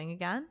inhaling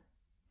again.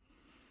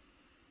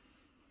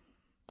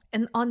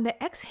 And on the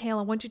exhale,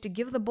 I want you to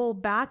give the ball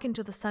back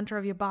into the center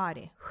of your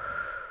body.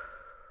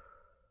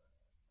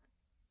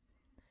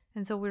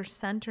 And so we're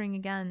centering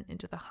again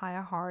into the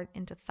higher heart,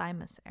 into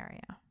thymus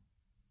area.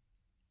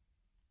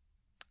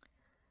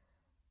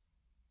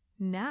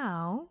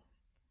 Now,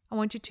 I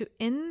want you to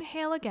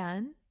inhale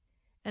again,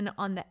 and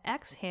on the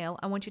exhale,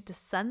 I want you to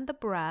send the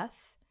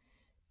breath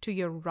to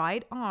your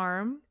right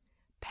arm,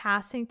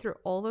 passing through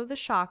all of the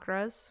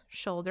chakras,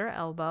 shoulder,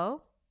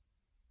 elbow,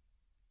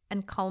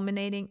 and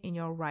culminating in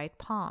your right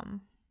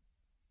palm.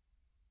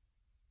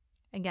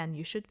 Again,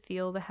 you should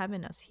feel the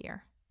heaviness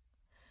here.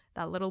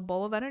 That little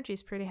ball of energy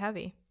is pretty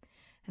heavy.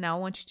 And now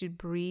I want you to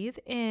breathe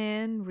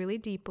in really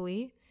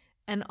deeply,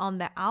 and on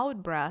the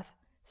out breath,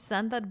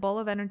 send that ball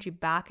of energy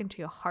back into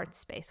your heart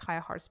space, higher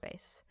heart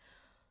space.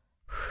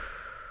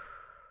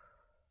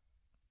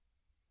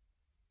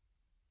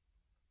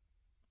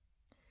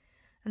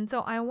 And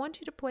so I want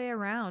you to play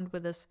around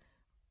with this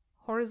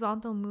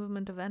horizontal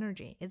movement of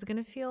energy. It's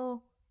going to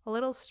feel a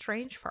little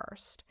strange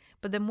first,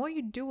 but the more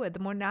you do it, the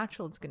more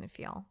natural it's going to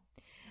feel.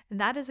 And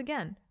that is,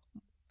 again,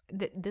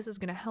 this is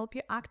going to help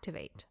you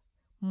activate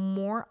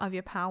more of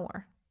your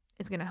power.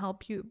 It's going to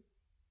help you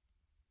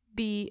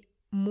be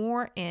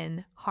more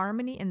in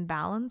harmony and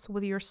balance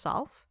with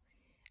yourself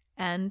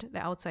and the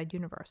outside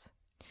universe.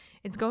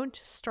 It's going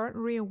to start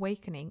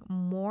reawakening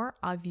more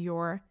of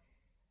your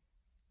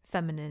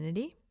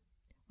femininity,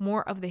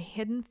 more of the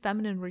hidden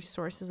feminine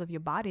resources of your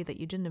body that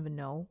you didn't even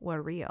know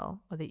were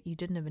real or that you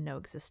didn't even know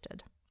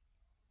existed.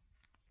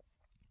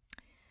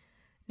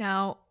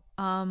 Now,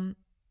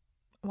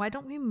 why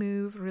don't we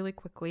move really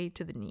quickly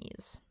to the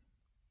knees?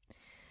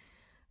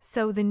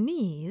 So the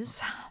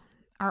knees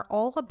are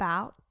all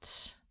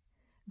about,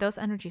 those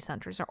energy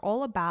centers are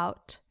all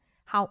about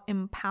how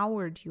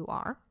empowered you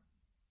are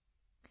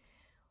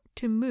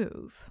to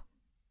move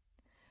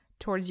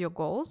towards your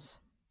goals,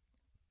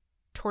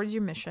 towards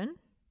your mission,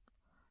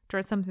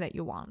 towards something that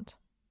you want.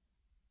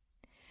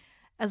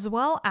 As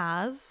well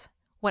as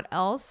what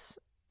else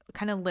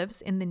kind of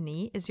lives in the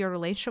knee is your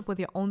relationship with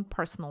your own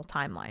personal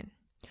timeline.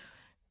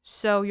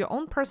 So your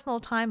own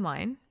personal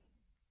timeline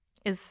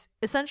is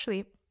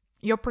essentially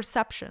your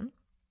perception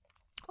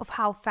of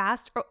how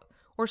fast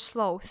or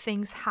slow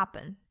things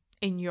happen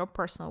in your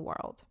personal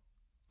world.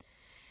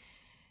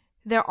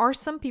 There are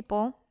some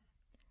people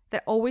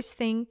that always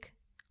think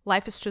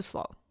life is too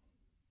slow.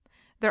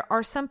 There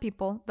are some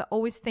people that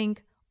always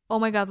think, oh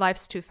my God,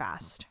 life's too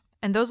fast.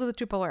 And those are the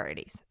two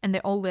polarities, and they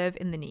all live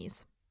in the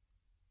knees.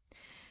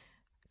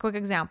 Quick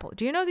example.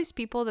 Do you know these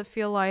people that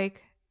feel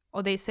like,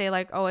 or they say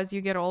like, oh, as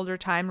you get older,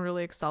 time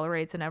really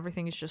accelerates and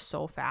everything is just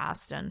so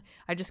fast. And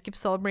I just keep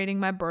celebrating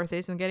my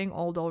birthdays and getting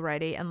old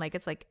already. And like,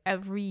 it's like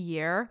every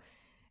year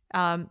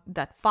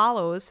that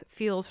follows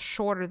feels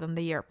shorter than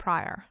the year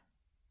prior.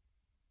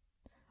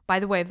 By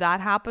the way, if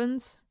that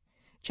happens,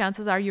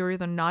 chances are you're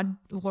either not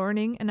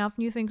learning enough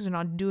new things or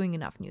not doing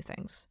enough new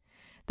things.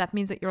 That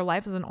means that your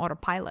life is an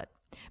autopilot.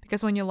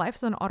 Because when your life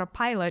is an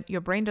autopilot,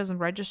 your brain doesn't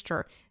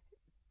register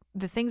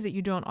the things that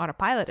you do on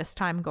autopilot as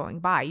time going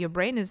by. Your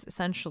brain is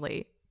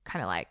essentially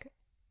kind of like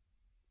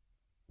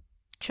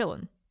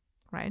chilling,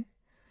 right?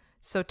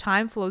 So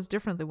time flows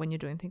differently when you're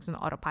doing things on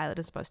autopilot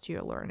as opposed to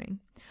your learning.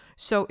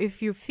 So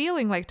if you're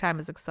feeling like time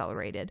is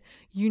accelerated,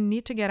 you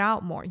need to get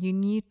out more. You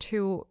need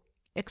to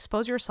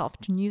expose yourself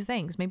to new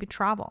things, maybe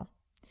travel.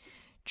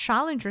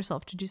 Challenge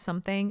yourself to do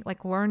something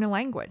like learn a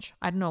language.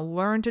 I don't know,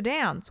 learn to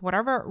dance,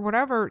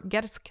 whatever,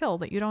 get a skill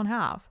that you don't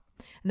have.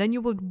 And then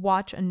you will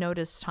watch and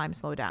notice time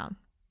slow down.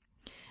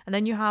 And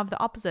then you have the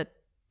opposite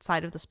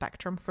side of the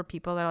spectrum for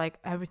people that are like,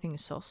 everything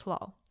is so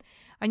slow.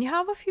 And you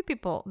have a few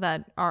people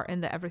that are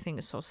in the everything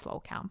is so slow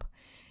camp.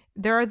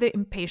 There are the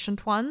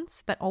impatient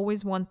ones that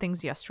always want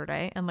things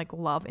yesterday and like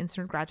love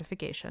instant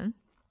gratification.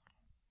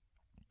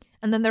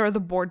 And then there are the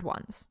bored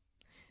ones.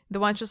 The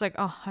ones just like,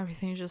 oh,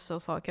 everything is just so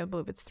slow. I can't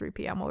believe it's 3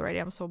 p.m. already.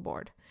 I'm so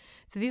bored.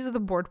 So these are the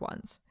bored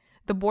ones.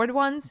 The bored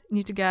ones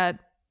need to get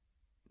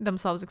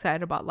themselves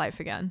excited about life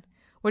again,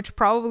 which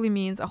probably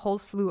means a whole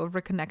slew of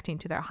reconnecting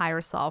to their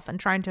higher self and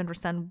trying to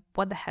understand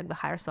what the heck the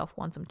higher self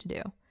wants them to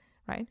do,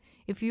 right?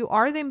 If you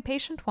are the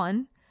impatient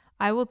one,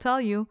 I will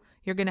tell you,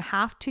 you're going to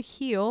have to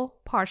heal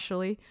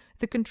partially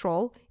the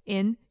control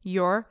in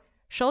your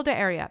shoulder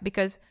area,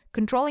 because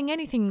controlling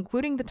anything,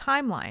 including the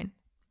timeline,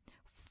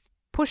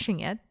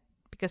 pushing it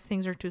because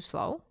things are too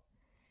slow,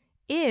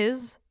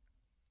 is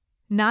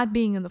not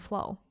being in the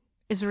flow,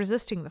 is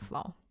resisting the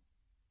flow.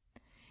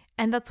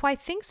 And that's why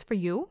things for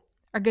you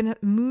are going to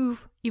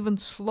move even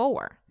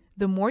slower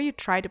the more you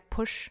try to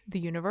push the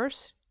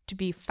universe to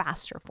be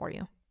faster for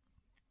you.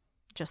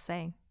 Just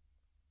saying,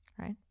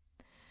 right?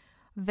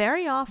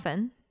 Very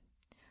often,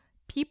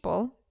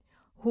 people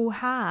who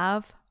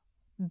have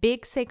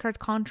big sacred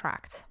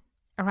contracts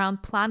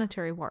around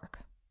planetary work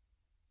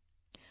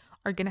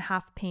are going to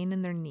have pain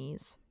in their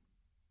knees,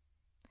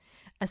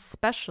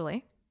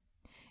 especially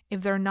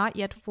if they're not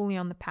yet fully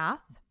on the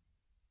path,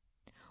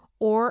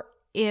 or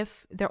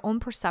if their own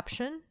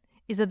perception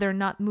is that they're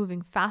not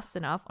moving fast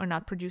enough or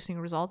not producing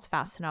results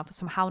fast enough,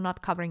 somehow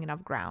not covering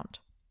enough ground.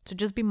 So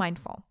just be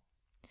mindful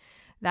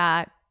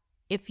that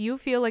if you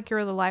feel like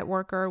you're the light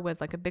worker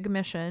with like a big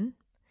mission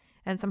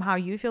and somehow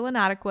you feel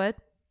inadequate,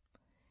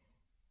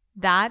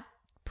 that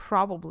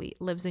probably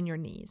lives in your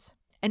knees.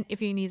 And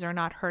if your knees are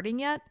not hurting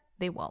yet,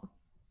 they will.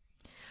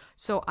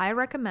 So I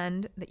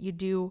recommend that you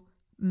do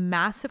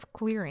massive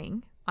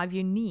clearing of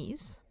your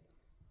knees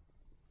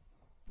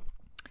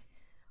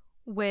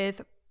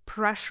with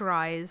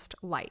pressurized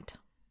light,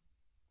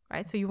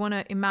 right? So you want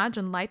to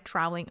imagine light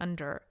traveling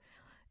under,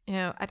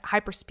 at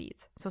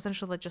hyperspeeds. So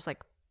essentially just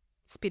like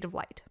speed of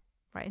light,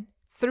 right?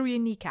 Through your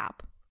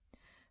kneecap,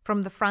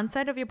 from the front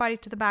side of your body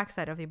to the back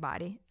side of your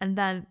body, and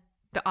then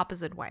the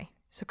opposite way.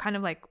 So kind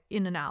of like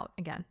in and out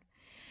again.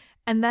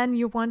 And then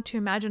you want to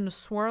imagine a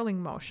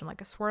swirling motion,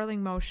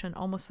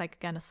 almost like,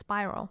 again, a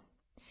spiral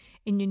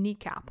in your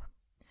kneecap.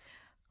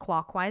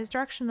 Clockwise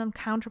direction, then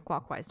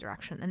counterclockwise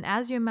direction. And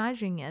as you're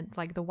imagining it,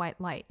 like the white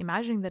light,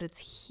 imagining that it's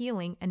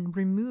healing and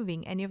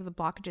removing any of the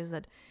blockages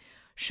that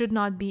should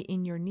not be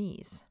in your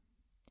knees,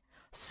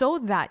 so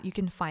that you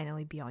can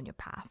finally be on your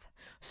path,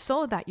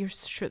 so that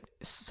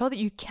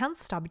you can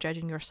stop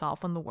judging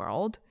yourself and the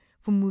world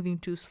for moving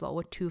too slow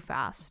or too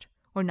fast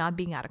or not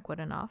being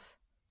adequate enough,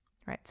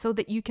 right? So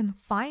that you can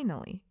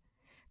finally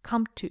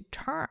come to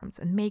terms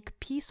and make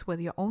peace with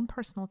your own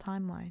personal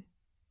timeline.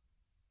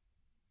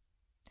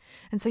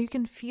 And so you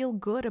can feel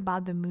good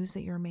about the moves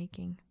that you're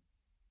making,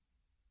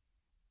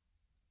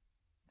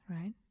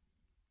 right?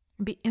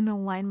 Be in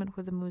alignment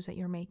with the moves that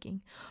you're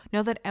making.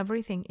 Know that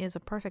everything is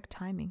a perfect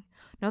timing.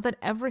 Know that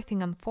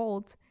everything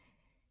unfolds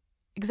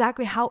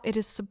exactly how it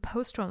is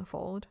supposed to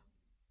unfold,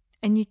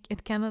 and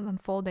it cannot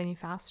unfold any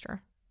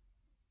faster.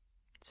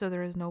 So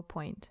there is no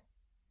point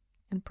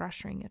in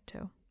pressuring it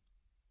to.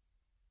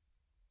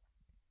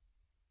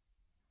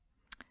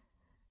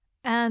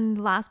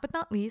 And last but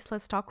not least,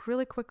 let's talk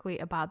really quickly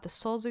about the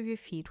soles of your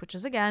feet, which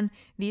is, again,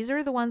 these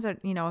are the ones that,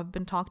 have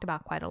been talked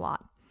about quite a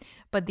lot.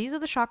 But these are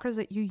the chakras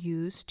that you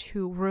use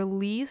to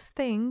release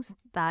things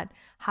that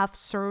have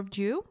served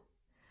you.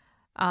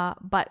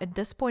 But at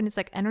this point, it's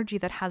like energy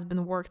that has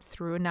been worked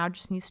through and now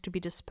just needs to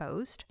be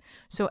disposed.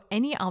 So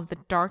any of the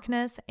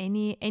darkness,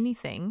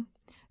 anything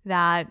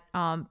that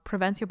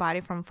prevents your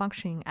body from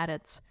functioning at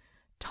its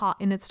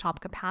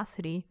top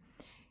capacity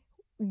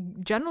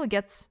generally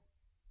gets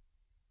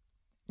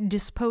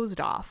disposed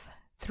of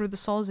through the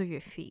soles of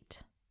your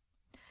feet.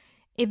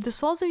 If the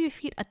soles of your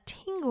feet are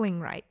tingling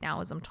right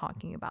now as I'm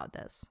talking about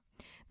this,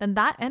 then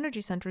that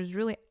energy center is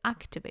really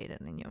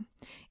activated in you.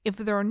 If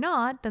they're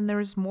not, then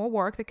there's more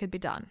work that could be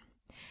done.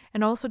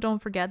 And also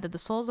don't forget that the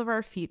soles of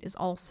our feet is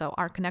also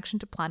our connection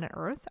to planet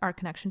Earth, our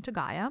connection to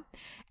Gaia,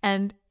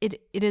 and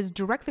it is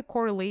directly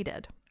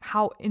correlated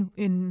how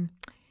in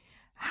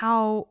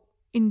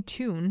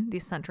tune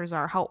these centers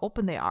are, how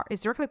open they are,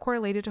 is directly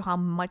correlated to how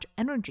much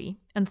energy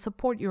and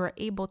support you are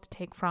able to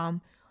take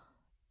from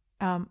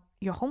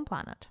your home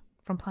planet,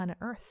 from planet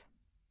Earth,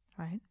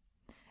 right?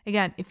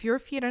 Again, if your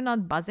feet are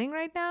not buzzing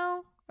right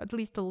now, at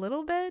least a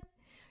little bit,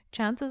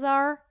 chances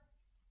are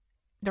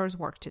there's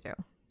work to do,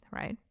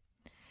 right?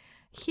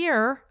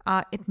 Here,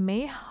 it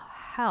may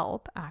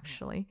help,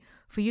 actually,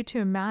 for you to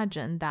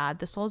imagine that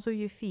the soles of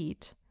your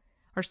feet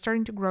are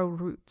starting to grow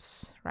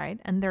roots, right?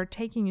 And they're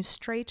taking you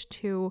straight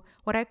to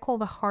what I call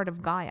the heart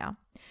of Gaia.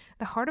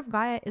 The heart of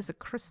Gaia is a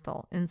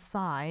crystal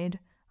inside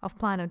of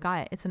planet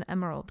Gaia. It's an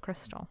emerald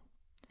crystal.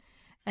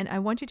 And I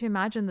want you to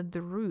imagine that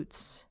the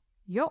roots,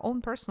 your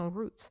own personal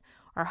roots,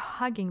 are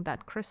hugging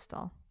that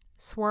crystal,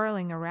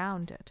 swirling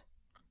around it,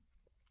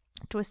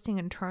 twisting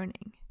and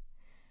turning,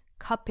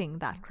 cupping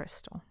that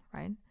crystal,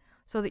 right?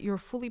 So that you're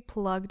fully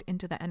plugged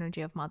into the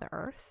energy of Mother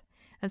Earth,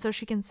 and so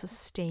she can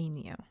sustain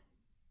you.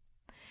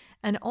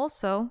 And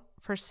also,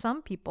 for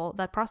some people,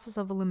 that process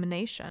of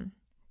illumination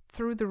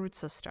through the root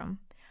system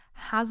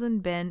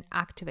hasn't been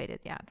activated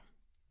yet.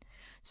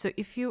 So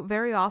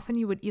very often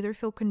you would either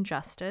feel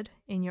congested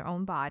in your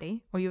own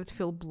body, or you would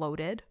feel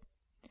bloated,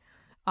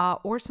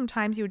 or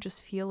sometimes you would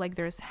just feel like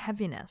there's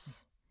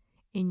heaviness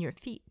in your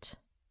feet.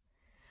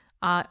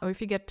 Or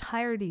if you get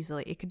tired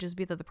easily, it could just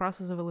be that the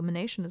process of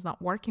elimination is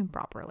not working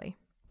properly.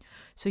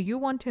 So you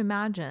want to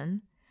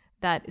imagine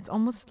that it's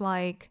almost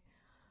like,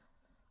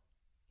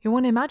 you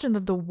want to imagine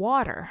that the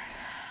water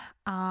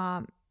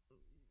that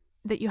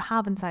you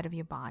have inside of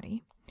your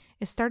body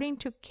is starting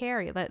to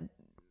carry that,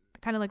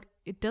 kind of like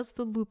it does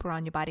the loop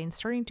around your body and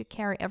starting to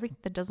carry everything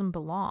that doesn't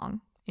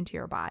belong into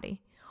your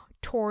body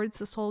towards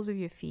the soles of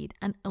your feet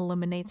and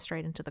eliminate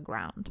straight into the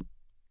ground.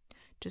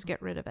 Just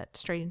get rid of it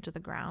straight into the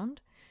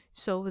ground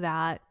so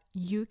that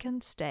you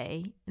can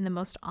stay in the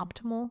most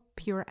optimal,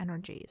 pure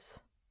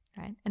energies,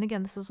 right? And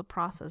again, this is a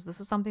process. This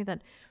is something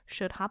that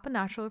should happen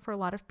naturally for a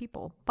lot of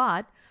people.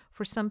 But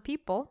for some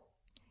people,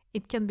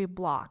 it can be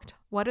blocked.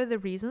 What are the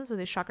reasons that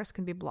the chakras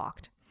can be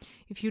blocked?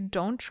 If you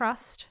don't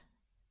trust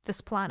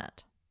this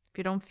planet, if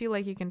you don't feel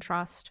like you can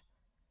trust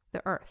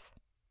the Earth,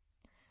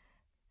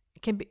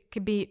 it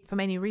could be for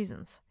many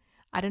reasons.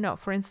 I don't know.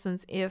 For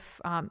instance,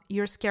 if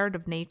you're scared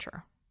of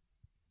nature,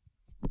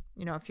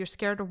 if you're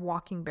scared of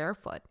walking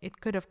barefoot, it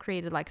could have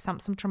created like some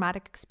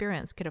traumatic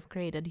experience could have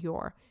created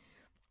your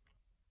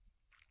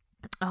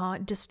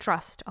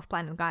distrust of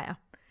planet Gaia.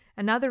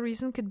 Another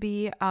reason could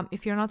be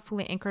if you're not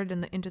fully anchored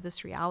into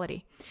this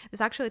reality.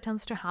 This actually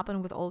tends to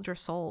happen with older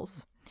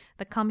souls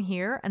that come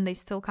here and they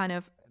still kind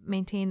of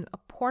maintain a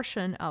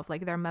portion of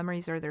like their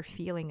memories or their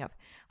feeling of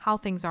how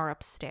things are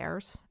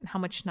upstairs and how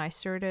much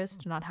nicer it is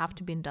to not have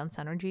to be in dense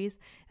energies.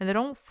 And they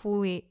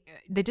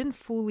didn't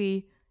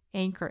fully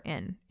anchor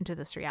into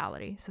this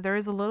reality. So there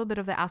is a little bit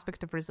of the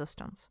aspect of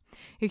resistance.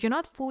 If you're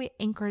not fully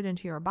anchored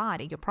into your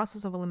body, your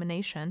process of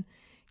elimination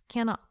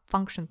cannot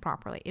function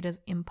properly. It is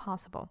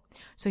impossible.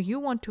 So you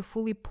want to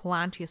fully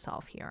plant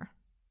yourself here,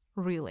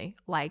 really,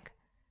 like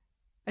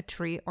a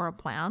tree or a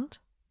plant.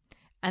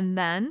 And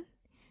then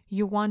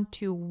you want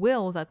to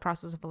will that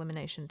process of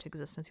elimination to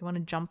existence. You want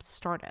to jump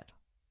start it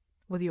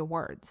with your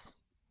words,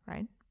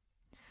 right?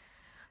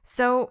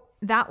 So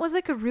that was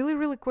like a really,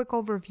 really quick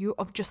overview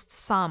of just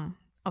some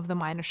of the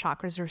minor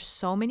chakras. There's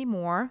so many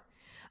more.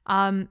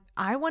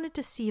 I wanted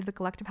to see if the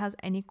collective has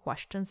any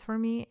questions for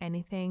me,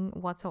 anything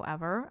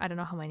whatsoever. I don't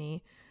know how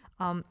many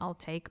I'll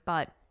take,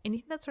 but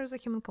anything that serves the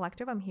human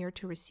collective, I'm here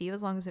to receive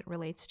as long as it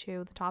relates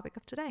to the topic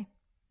of today.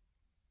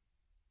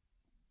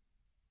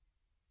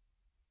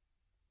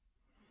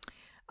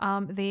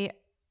 The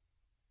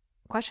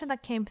question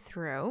that came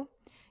through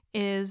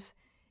is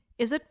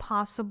it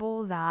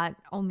possible that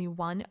only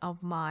one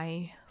of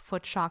my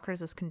foot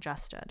chakras is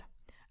congested?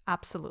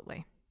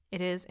 Absolutely.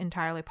 It is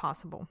entirely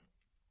possible.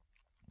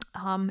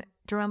 Do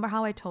you remember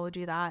how I told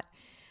you that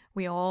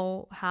we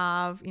all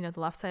have, the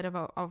left side of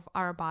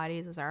our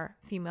bodies is our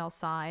female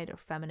side or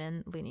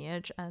feminine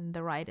lineage, and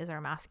the right is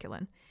our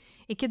masculine?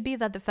 It could be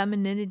that the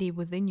femininity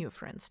within you,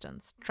 for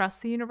instance, trusts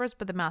the universe,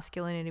 but the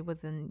masculinity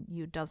within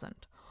you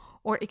doesn't.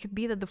 Or it could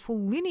be that the full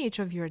lineage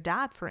of your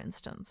dad, for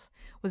instance,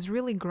 was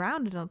really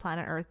grounded on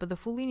planet Earth, but the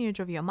full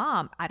lineage of your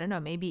mom, I don't know,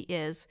 maybe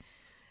is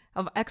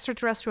of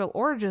extraterrestrial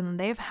origin, and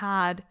they've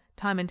had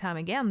time and time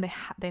again,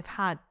 they've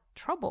had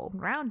trouble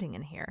grounding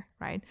in here,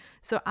 right?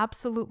 So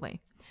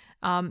absolutely.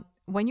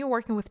 When you're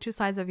working with two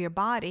sides of your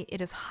body, it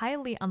is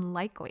highly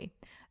unlikely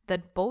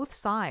that both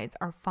sides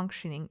are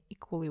functioning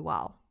equally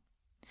well.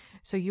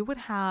 So you would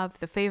have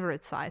the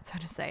favorite side, so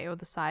to say, or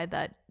the side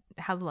that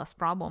has less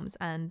problems,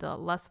 and the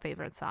less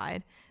favorite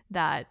side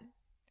that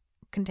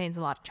contains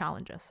a lot of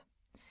challenges.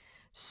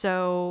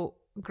 So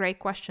great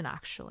question,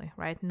 actually,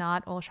 right?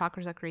 Not all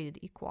chakras are created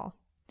equal.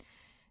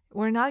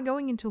 We're not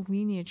going into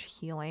lineage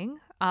healing,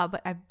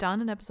 but I've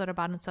done an episode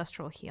about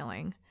ancestral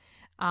healing,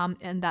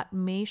 and that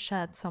may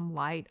shed some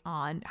light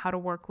on how to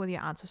work with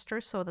your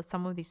ancestors so that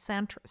some of these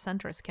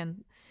centers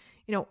can,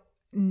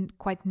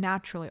 quite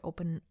naturally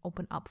open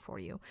up for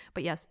you.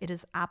 But yes, it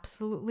is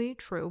absolutely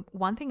true.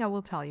 One thing I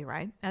will tell you,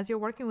 right? As you're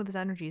working with these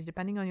energies,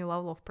 depending on your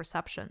level of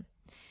perception,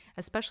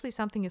 especially if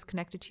something is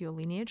connected to your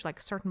lineage, like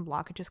certain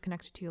blockages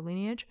connected to your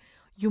lineage,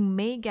 you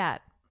may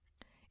get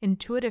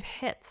intuitive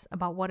hits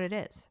about what it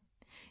is.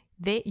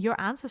 Your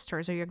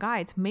ancestors or your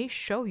guides may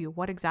show you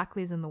what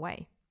exactly is in the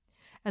way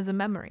as a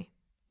memory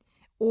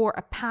or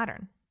a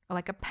pattern, or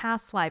like a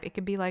past life. It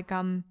could be like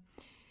a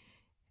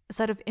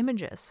set of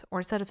images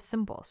or a set of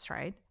symbols,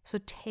 right? So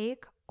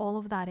take all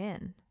of that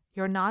in.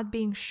 You're not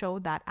being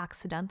showed that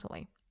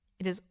accidentally.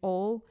 It is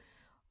all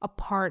a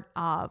part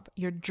of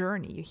your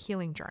journey, your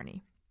healing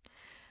journey.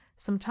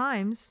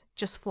 Sometimes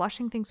just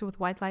flushing things with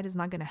white light is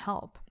not going to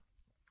help.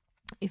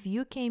 If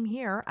you came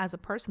here as a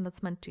person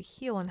that's meant to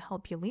heal and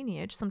help your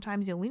lineage,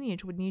 sometimes your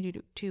lineage would need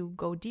you to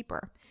go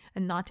deeper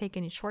and not take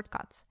any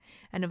shortcuts.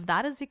 And if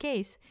that is the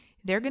case,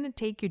 they're going to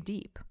take you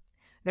deep.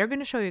 They're going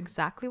to show you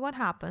exactly what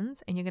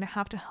happens, and you're going to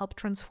have to help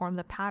transform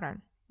the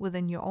pattern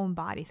within your own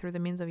body through the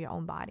means of your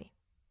own body.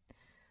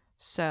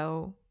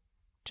 So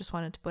just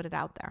wanted to put it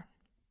out there.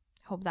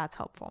 Hope that's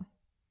helpful.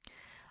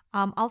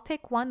 I'll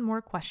take one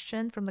more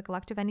question from the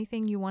collective.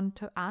 Anything you want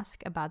to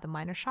ask about the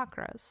minor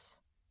chakras?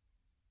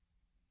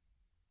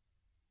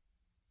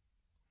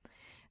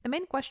 The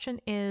main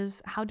question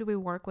is, how do we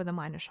work with the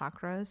minor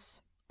chakras?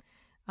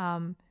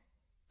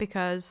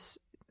 Because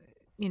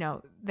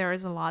there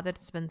is a lot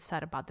that's been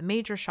said about the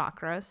major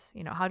chakras.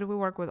 How do we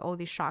work with all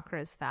these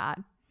chakras that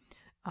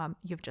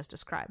you've just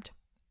described?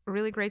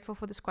 Really grateful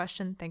for this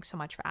question. Thanks so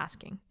much for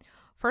asking.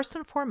 First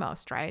and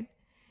foremost, right?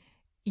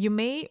 You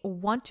may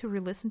want to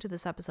re-listen to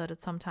this episode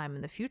at some time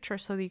in the future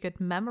so that you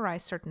could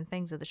memorize certain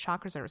things that the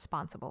chakras are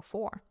responsible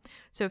for.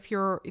 So if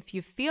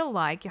you feel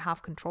like you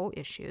have control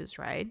issues,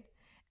 right?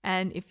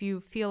 And if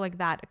you feel like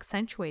that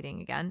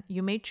accentuating again,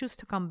 you may choose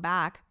to come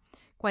back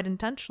quite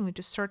intentionally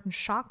to certain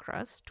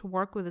chakras to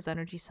work with these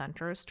energy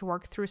centers, to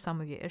work through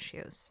some of your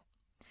issues.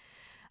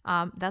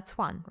 That's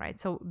one, right?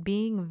 So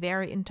being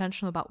very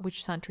intentional about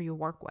which center you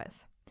work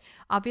with.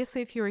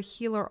 Obviously, if you're a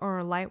healer or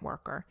a light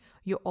worker,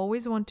 you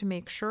always want to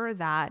make sure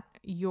that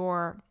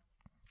your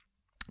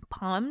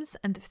palms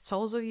and the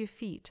soles of your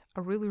feet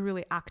are really,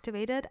 really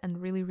activated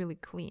and really, really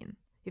clean.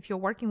 If you're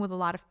working with a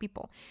lot of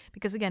people,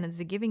 because again, it's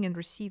the giving and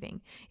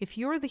receiving. If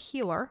you're the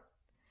healer,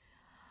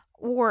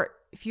 or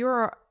if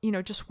you're,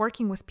 just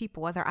working with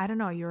people, whether, I don't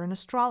know, you're an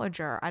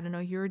astrologer, I don't know,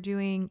 you're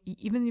doing,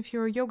 even if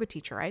you're a yoga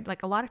teacher, right?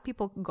 Like a lot of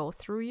people go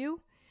through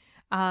you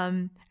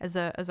as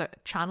a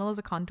channel, as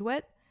a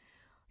conduit.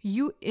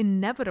 You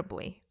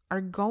inevitably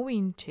are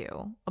going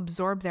to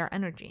absorb their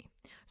energy.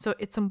 So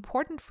it's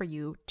important for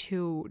you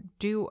to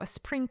do a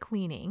spring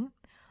cleaning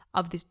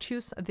of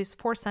these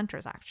four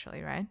centers,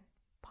 actually, right?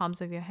 Palms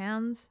of your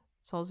hands,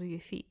 soles of your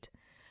feet.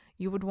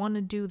 You would want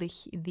to do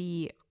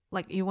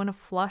you want to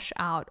flush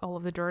out all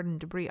of the dirt and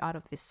debris out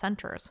of these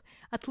centers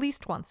at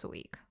least once a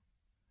week.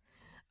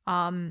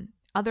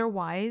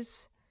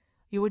 Otherwise,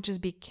 you would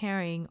just be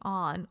carrying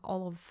on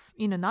all of,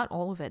 not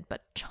all of it,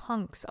 but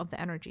chunks of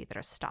the energy that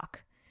are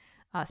stuck,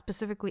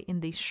 specifically in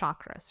these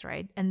chakras,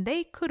 right? And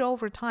they could,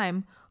 over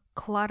time,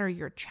 clutter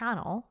your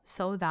channel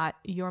so that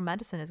your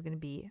medicine is going to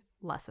be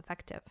less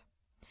effective.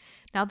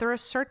 Now, there are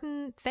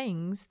certain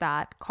things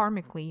that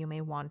karmically you may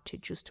want to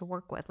choose to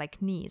work with,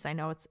 like knees. I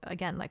know it's,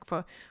 again, like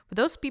for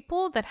those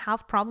people that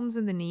have problems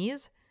in the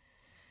knees,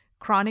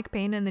 chronic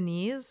pain in the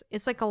knees,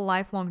 it's like a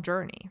lifelong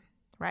journey,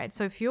 right?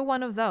 So if you're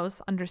one of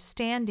those,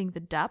 understanding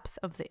the depth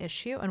of the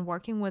issue and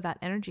working with that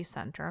energy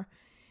center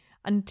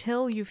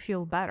until you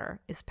feel better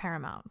is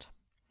paramount.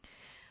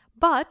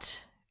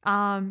 But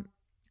I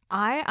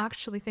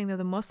actually think that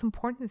the most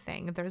important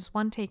thing, if there's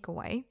one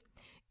takeaway,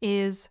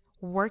 is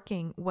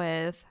working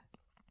with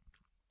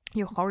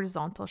your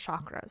horizontal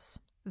chakras,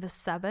 the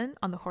 7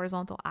 on the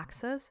horizontal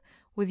axis,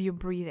 with your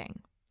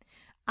breathing.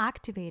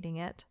 Activating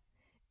it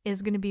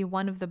is going to be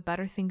one of the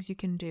better things you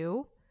can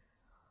do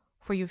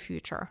for your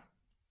future,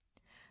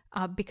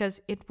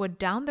 because it would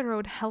down the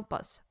road help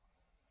us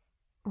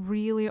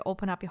really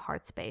open up your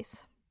heart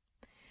space.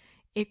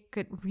 It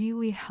could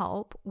really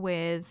help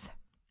with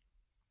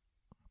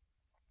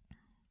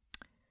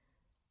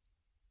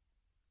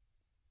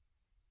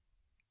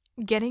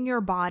getting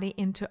your body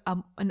into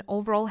an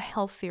overall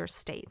healthier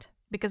state.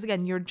 Because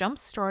again, you're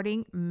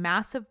jump-starting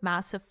massive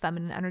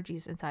feminine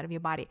energies inside of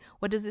your body.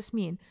 What does this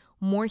mean?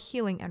 More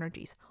healing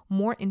energies,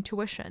 more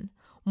intuition,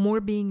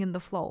 more being in the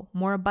flow,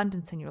 more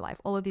abundance in your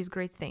life, all of these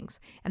great things.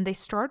 And they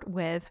start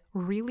with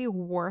really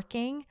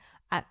working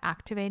at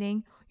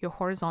activating your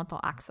horizontal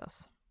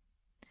axis.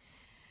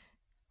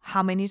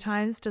 How many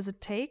times does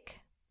it take?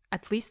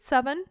 At least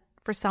 7.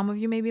 For some of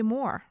you, maybe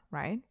more,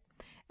 right?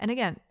 And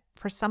again,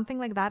 for something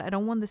like that, I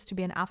don't want this to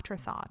be an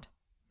afterthought.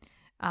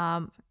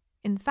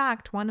 In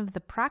fact, one of the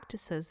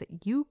practices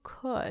that you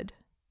could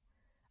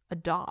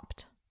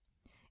adopt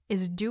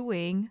is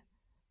doing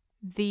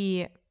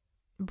the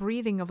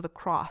breathing of the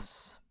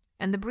cross.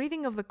 And the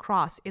breathing of the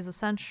cross is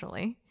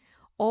essentially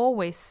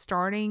always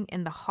starting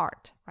in the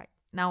heart, right?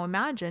 Now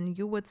imagine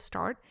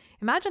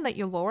that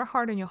your lower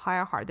heart and your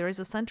higher heart, there is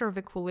a center of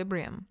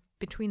equilibrium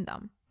between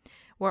them,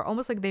 where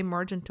almost like they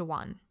merge into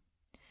one.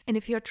 And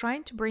if you're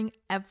trying to bring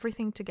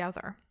everything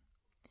together,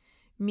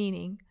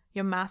 meaning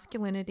your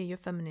masculinity, your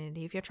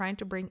femininity, if you're trying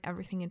to bring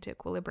everything into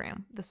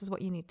equilibrium, this is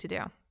what you need to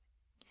do.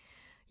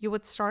 You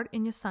would start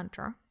in your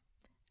center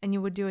and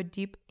you would do a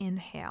deep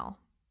inhale.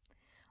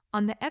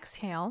 On the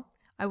exhale,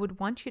 I would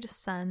want you to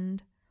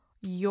send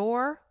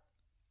your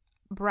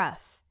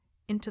breath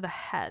into the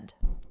head,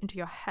 into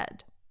your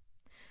head,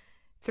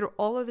 through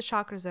all of the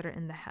chakras that are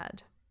in the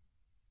head,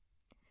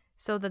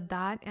 so that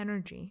that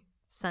energy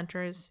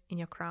centers in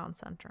your crown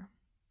center.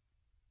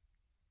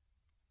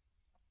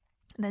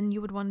 Then you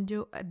would want to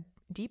do a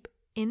deep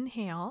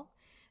inhale,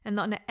 and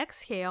on the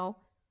exhale,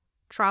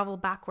 travel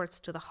backwards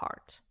to the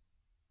heart.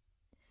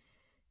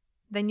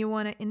 Then you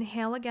want to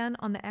inhale again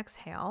on the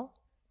exhale,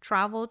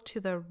 travel to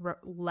the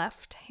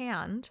left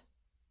hand,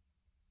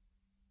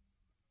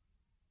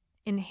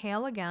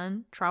 inhale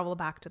again, travel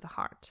back to the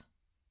heart.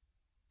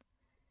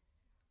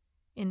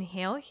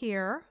 Inhale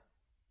here.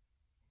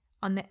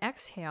 On the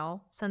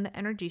exhale, send the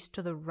energies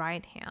to the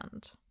right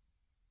hand.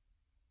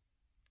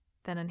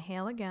 Then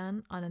inhale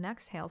again. On an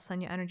exhale,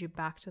 send your energy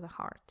back to the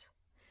heart.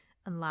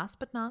 And last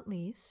but not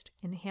least,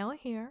 inhale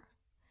here.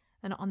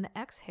 And on the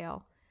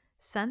exhale,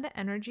 send the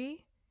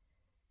energy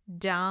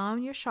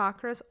down your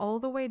chakras all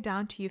the way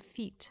down to your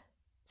feet.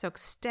 So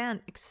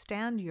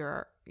extend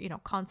your,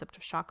 concept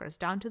of chakras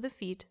down to the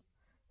feet.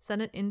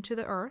 Send it into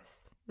the earth,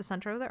 the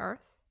center of the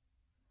earth.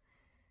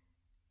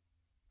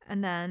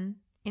 And then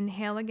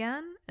inhale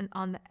again. And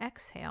on the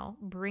exhale,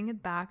 bring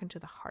it back into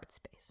the heart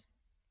space.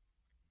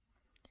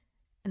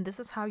 And this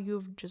is how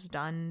you've just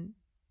done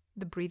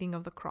the breathing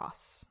of the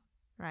cross,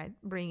 right?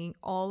 Bringing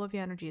all of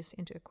your energies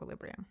into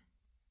equilibrium.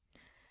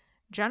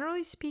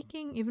 Generally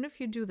speaking, even if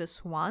you do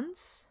this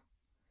once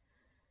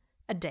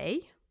a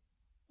day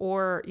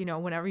or,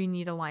 whenever you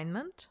need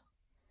alignment,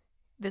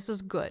 this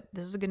is good.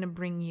 This is going to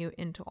bring you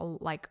into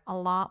a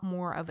lot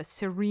more of a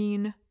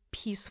serene,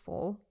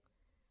 peaceful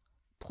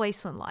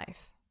place in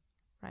life,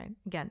 right?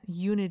 Again,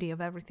 unity of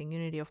everything,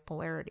 unity of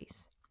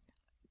polarities,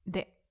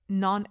 the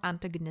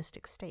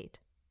non-antagonistic state.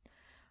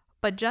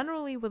 But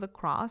generally with a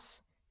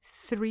cross,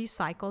 3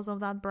 cycles of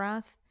that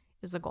breath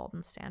is the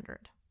golden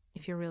standard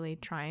if you're really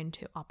trying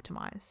to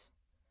optimize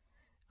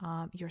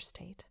your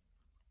state.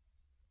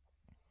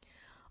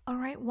 All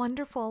right,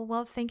 wonderful.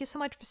 Well, thank you so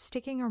much for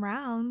sticking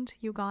around,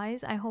 you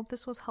guys. I hope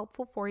this was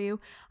helpful for you.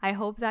 I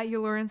hope that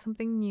you learned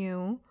something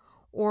new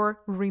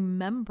or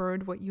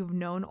remembered what you've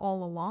known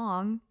all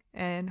along.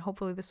 And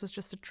hopefully this was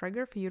just a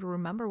trigger for you to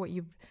remember what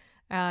you've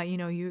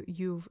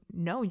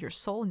known, your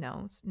soul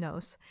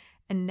knows.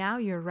 And now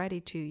you're ready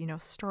to,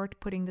 start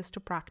putting this to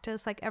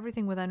practice. Like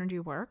everything with energy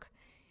work,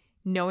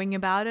 knowing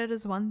about it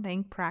is one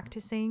thing.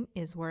 Practicing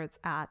is where it's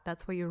at.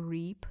 That's where you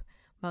reap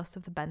most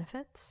of the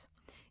benefits.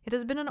 It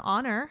has been an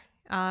honor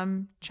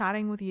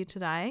chatting with you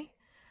today.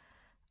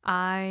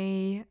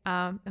 I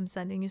am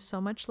sending you so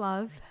much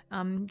love.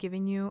 I'm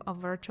giving you a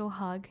virtual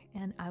hug,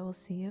 and I will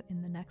see you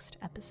in the next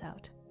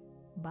episode.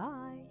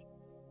 Bye.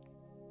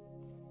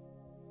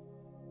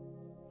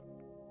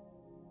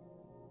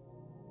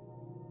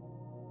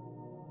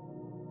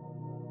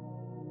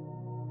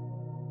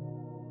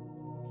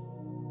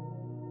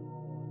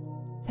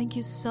 Thank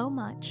you so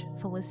much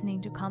for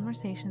listening to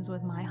Conversations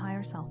with My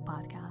Higher Self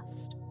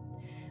podcast.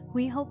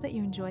 We hope that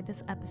you enjoyed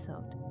this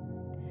episode.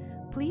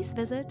 Please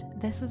visit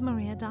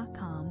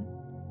thisismaria.com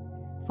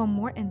for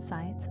more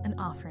insights and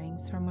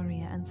offerings from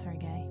Maria and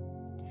Sergey.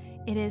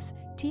 It is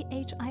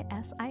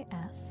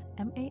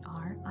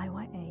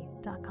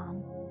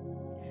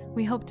THISISMARIYA.com.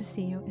 We hope to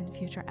see you in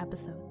future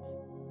episodes.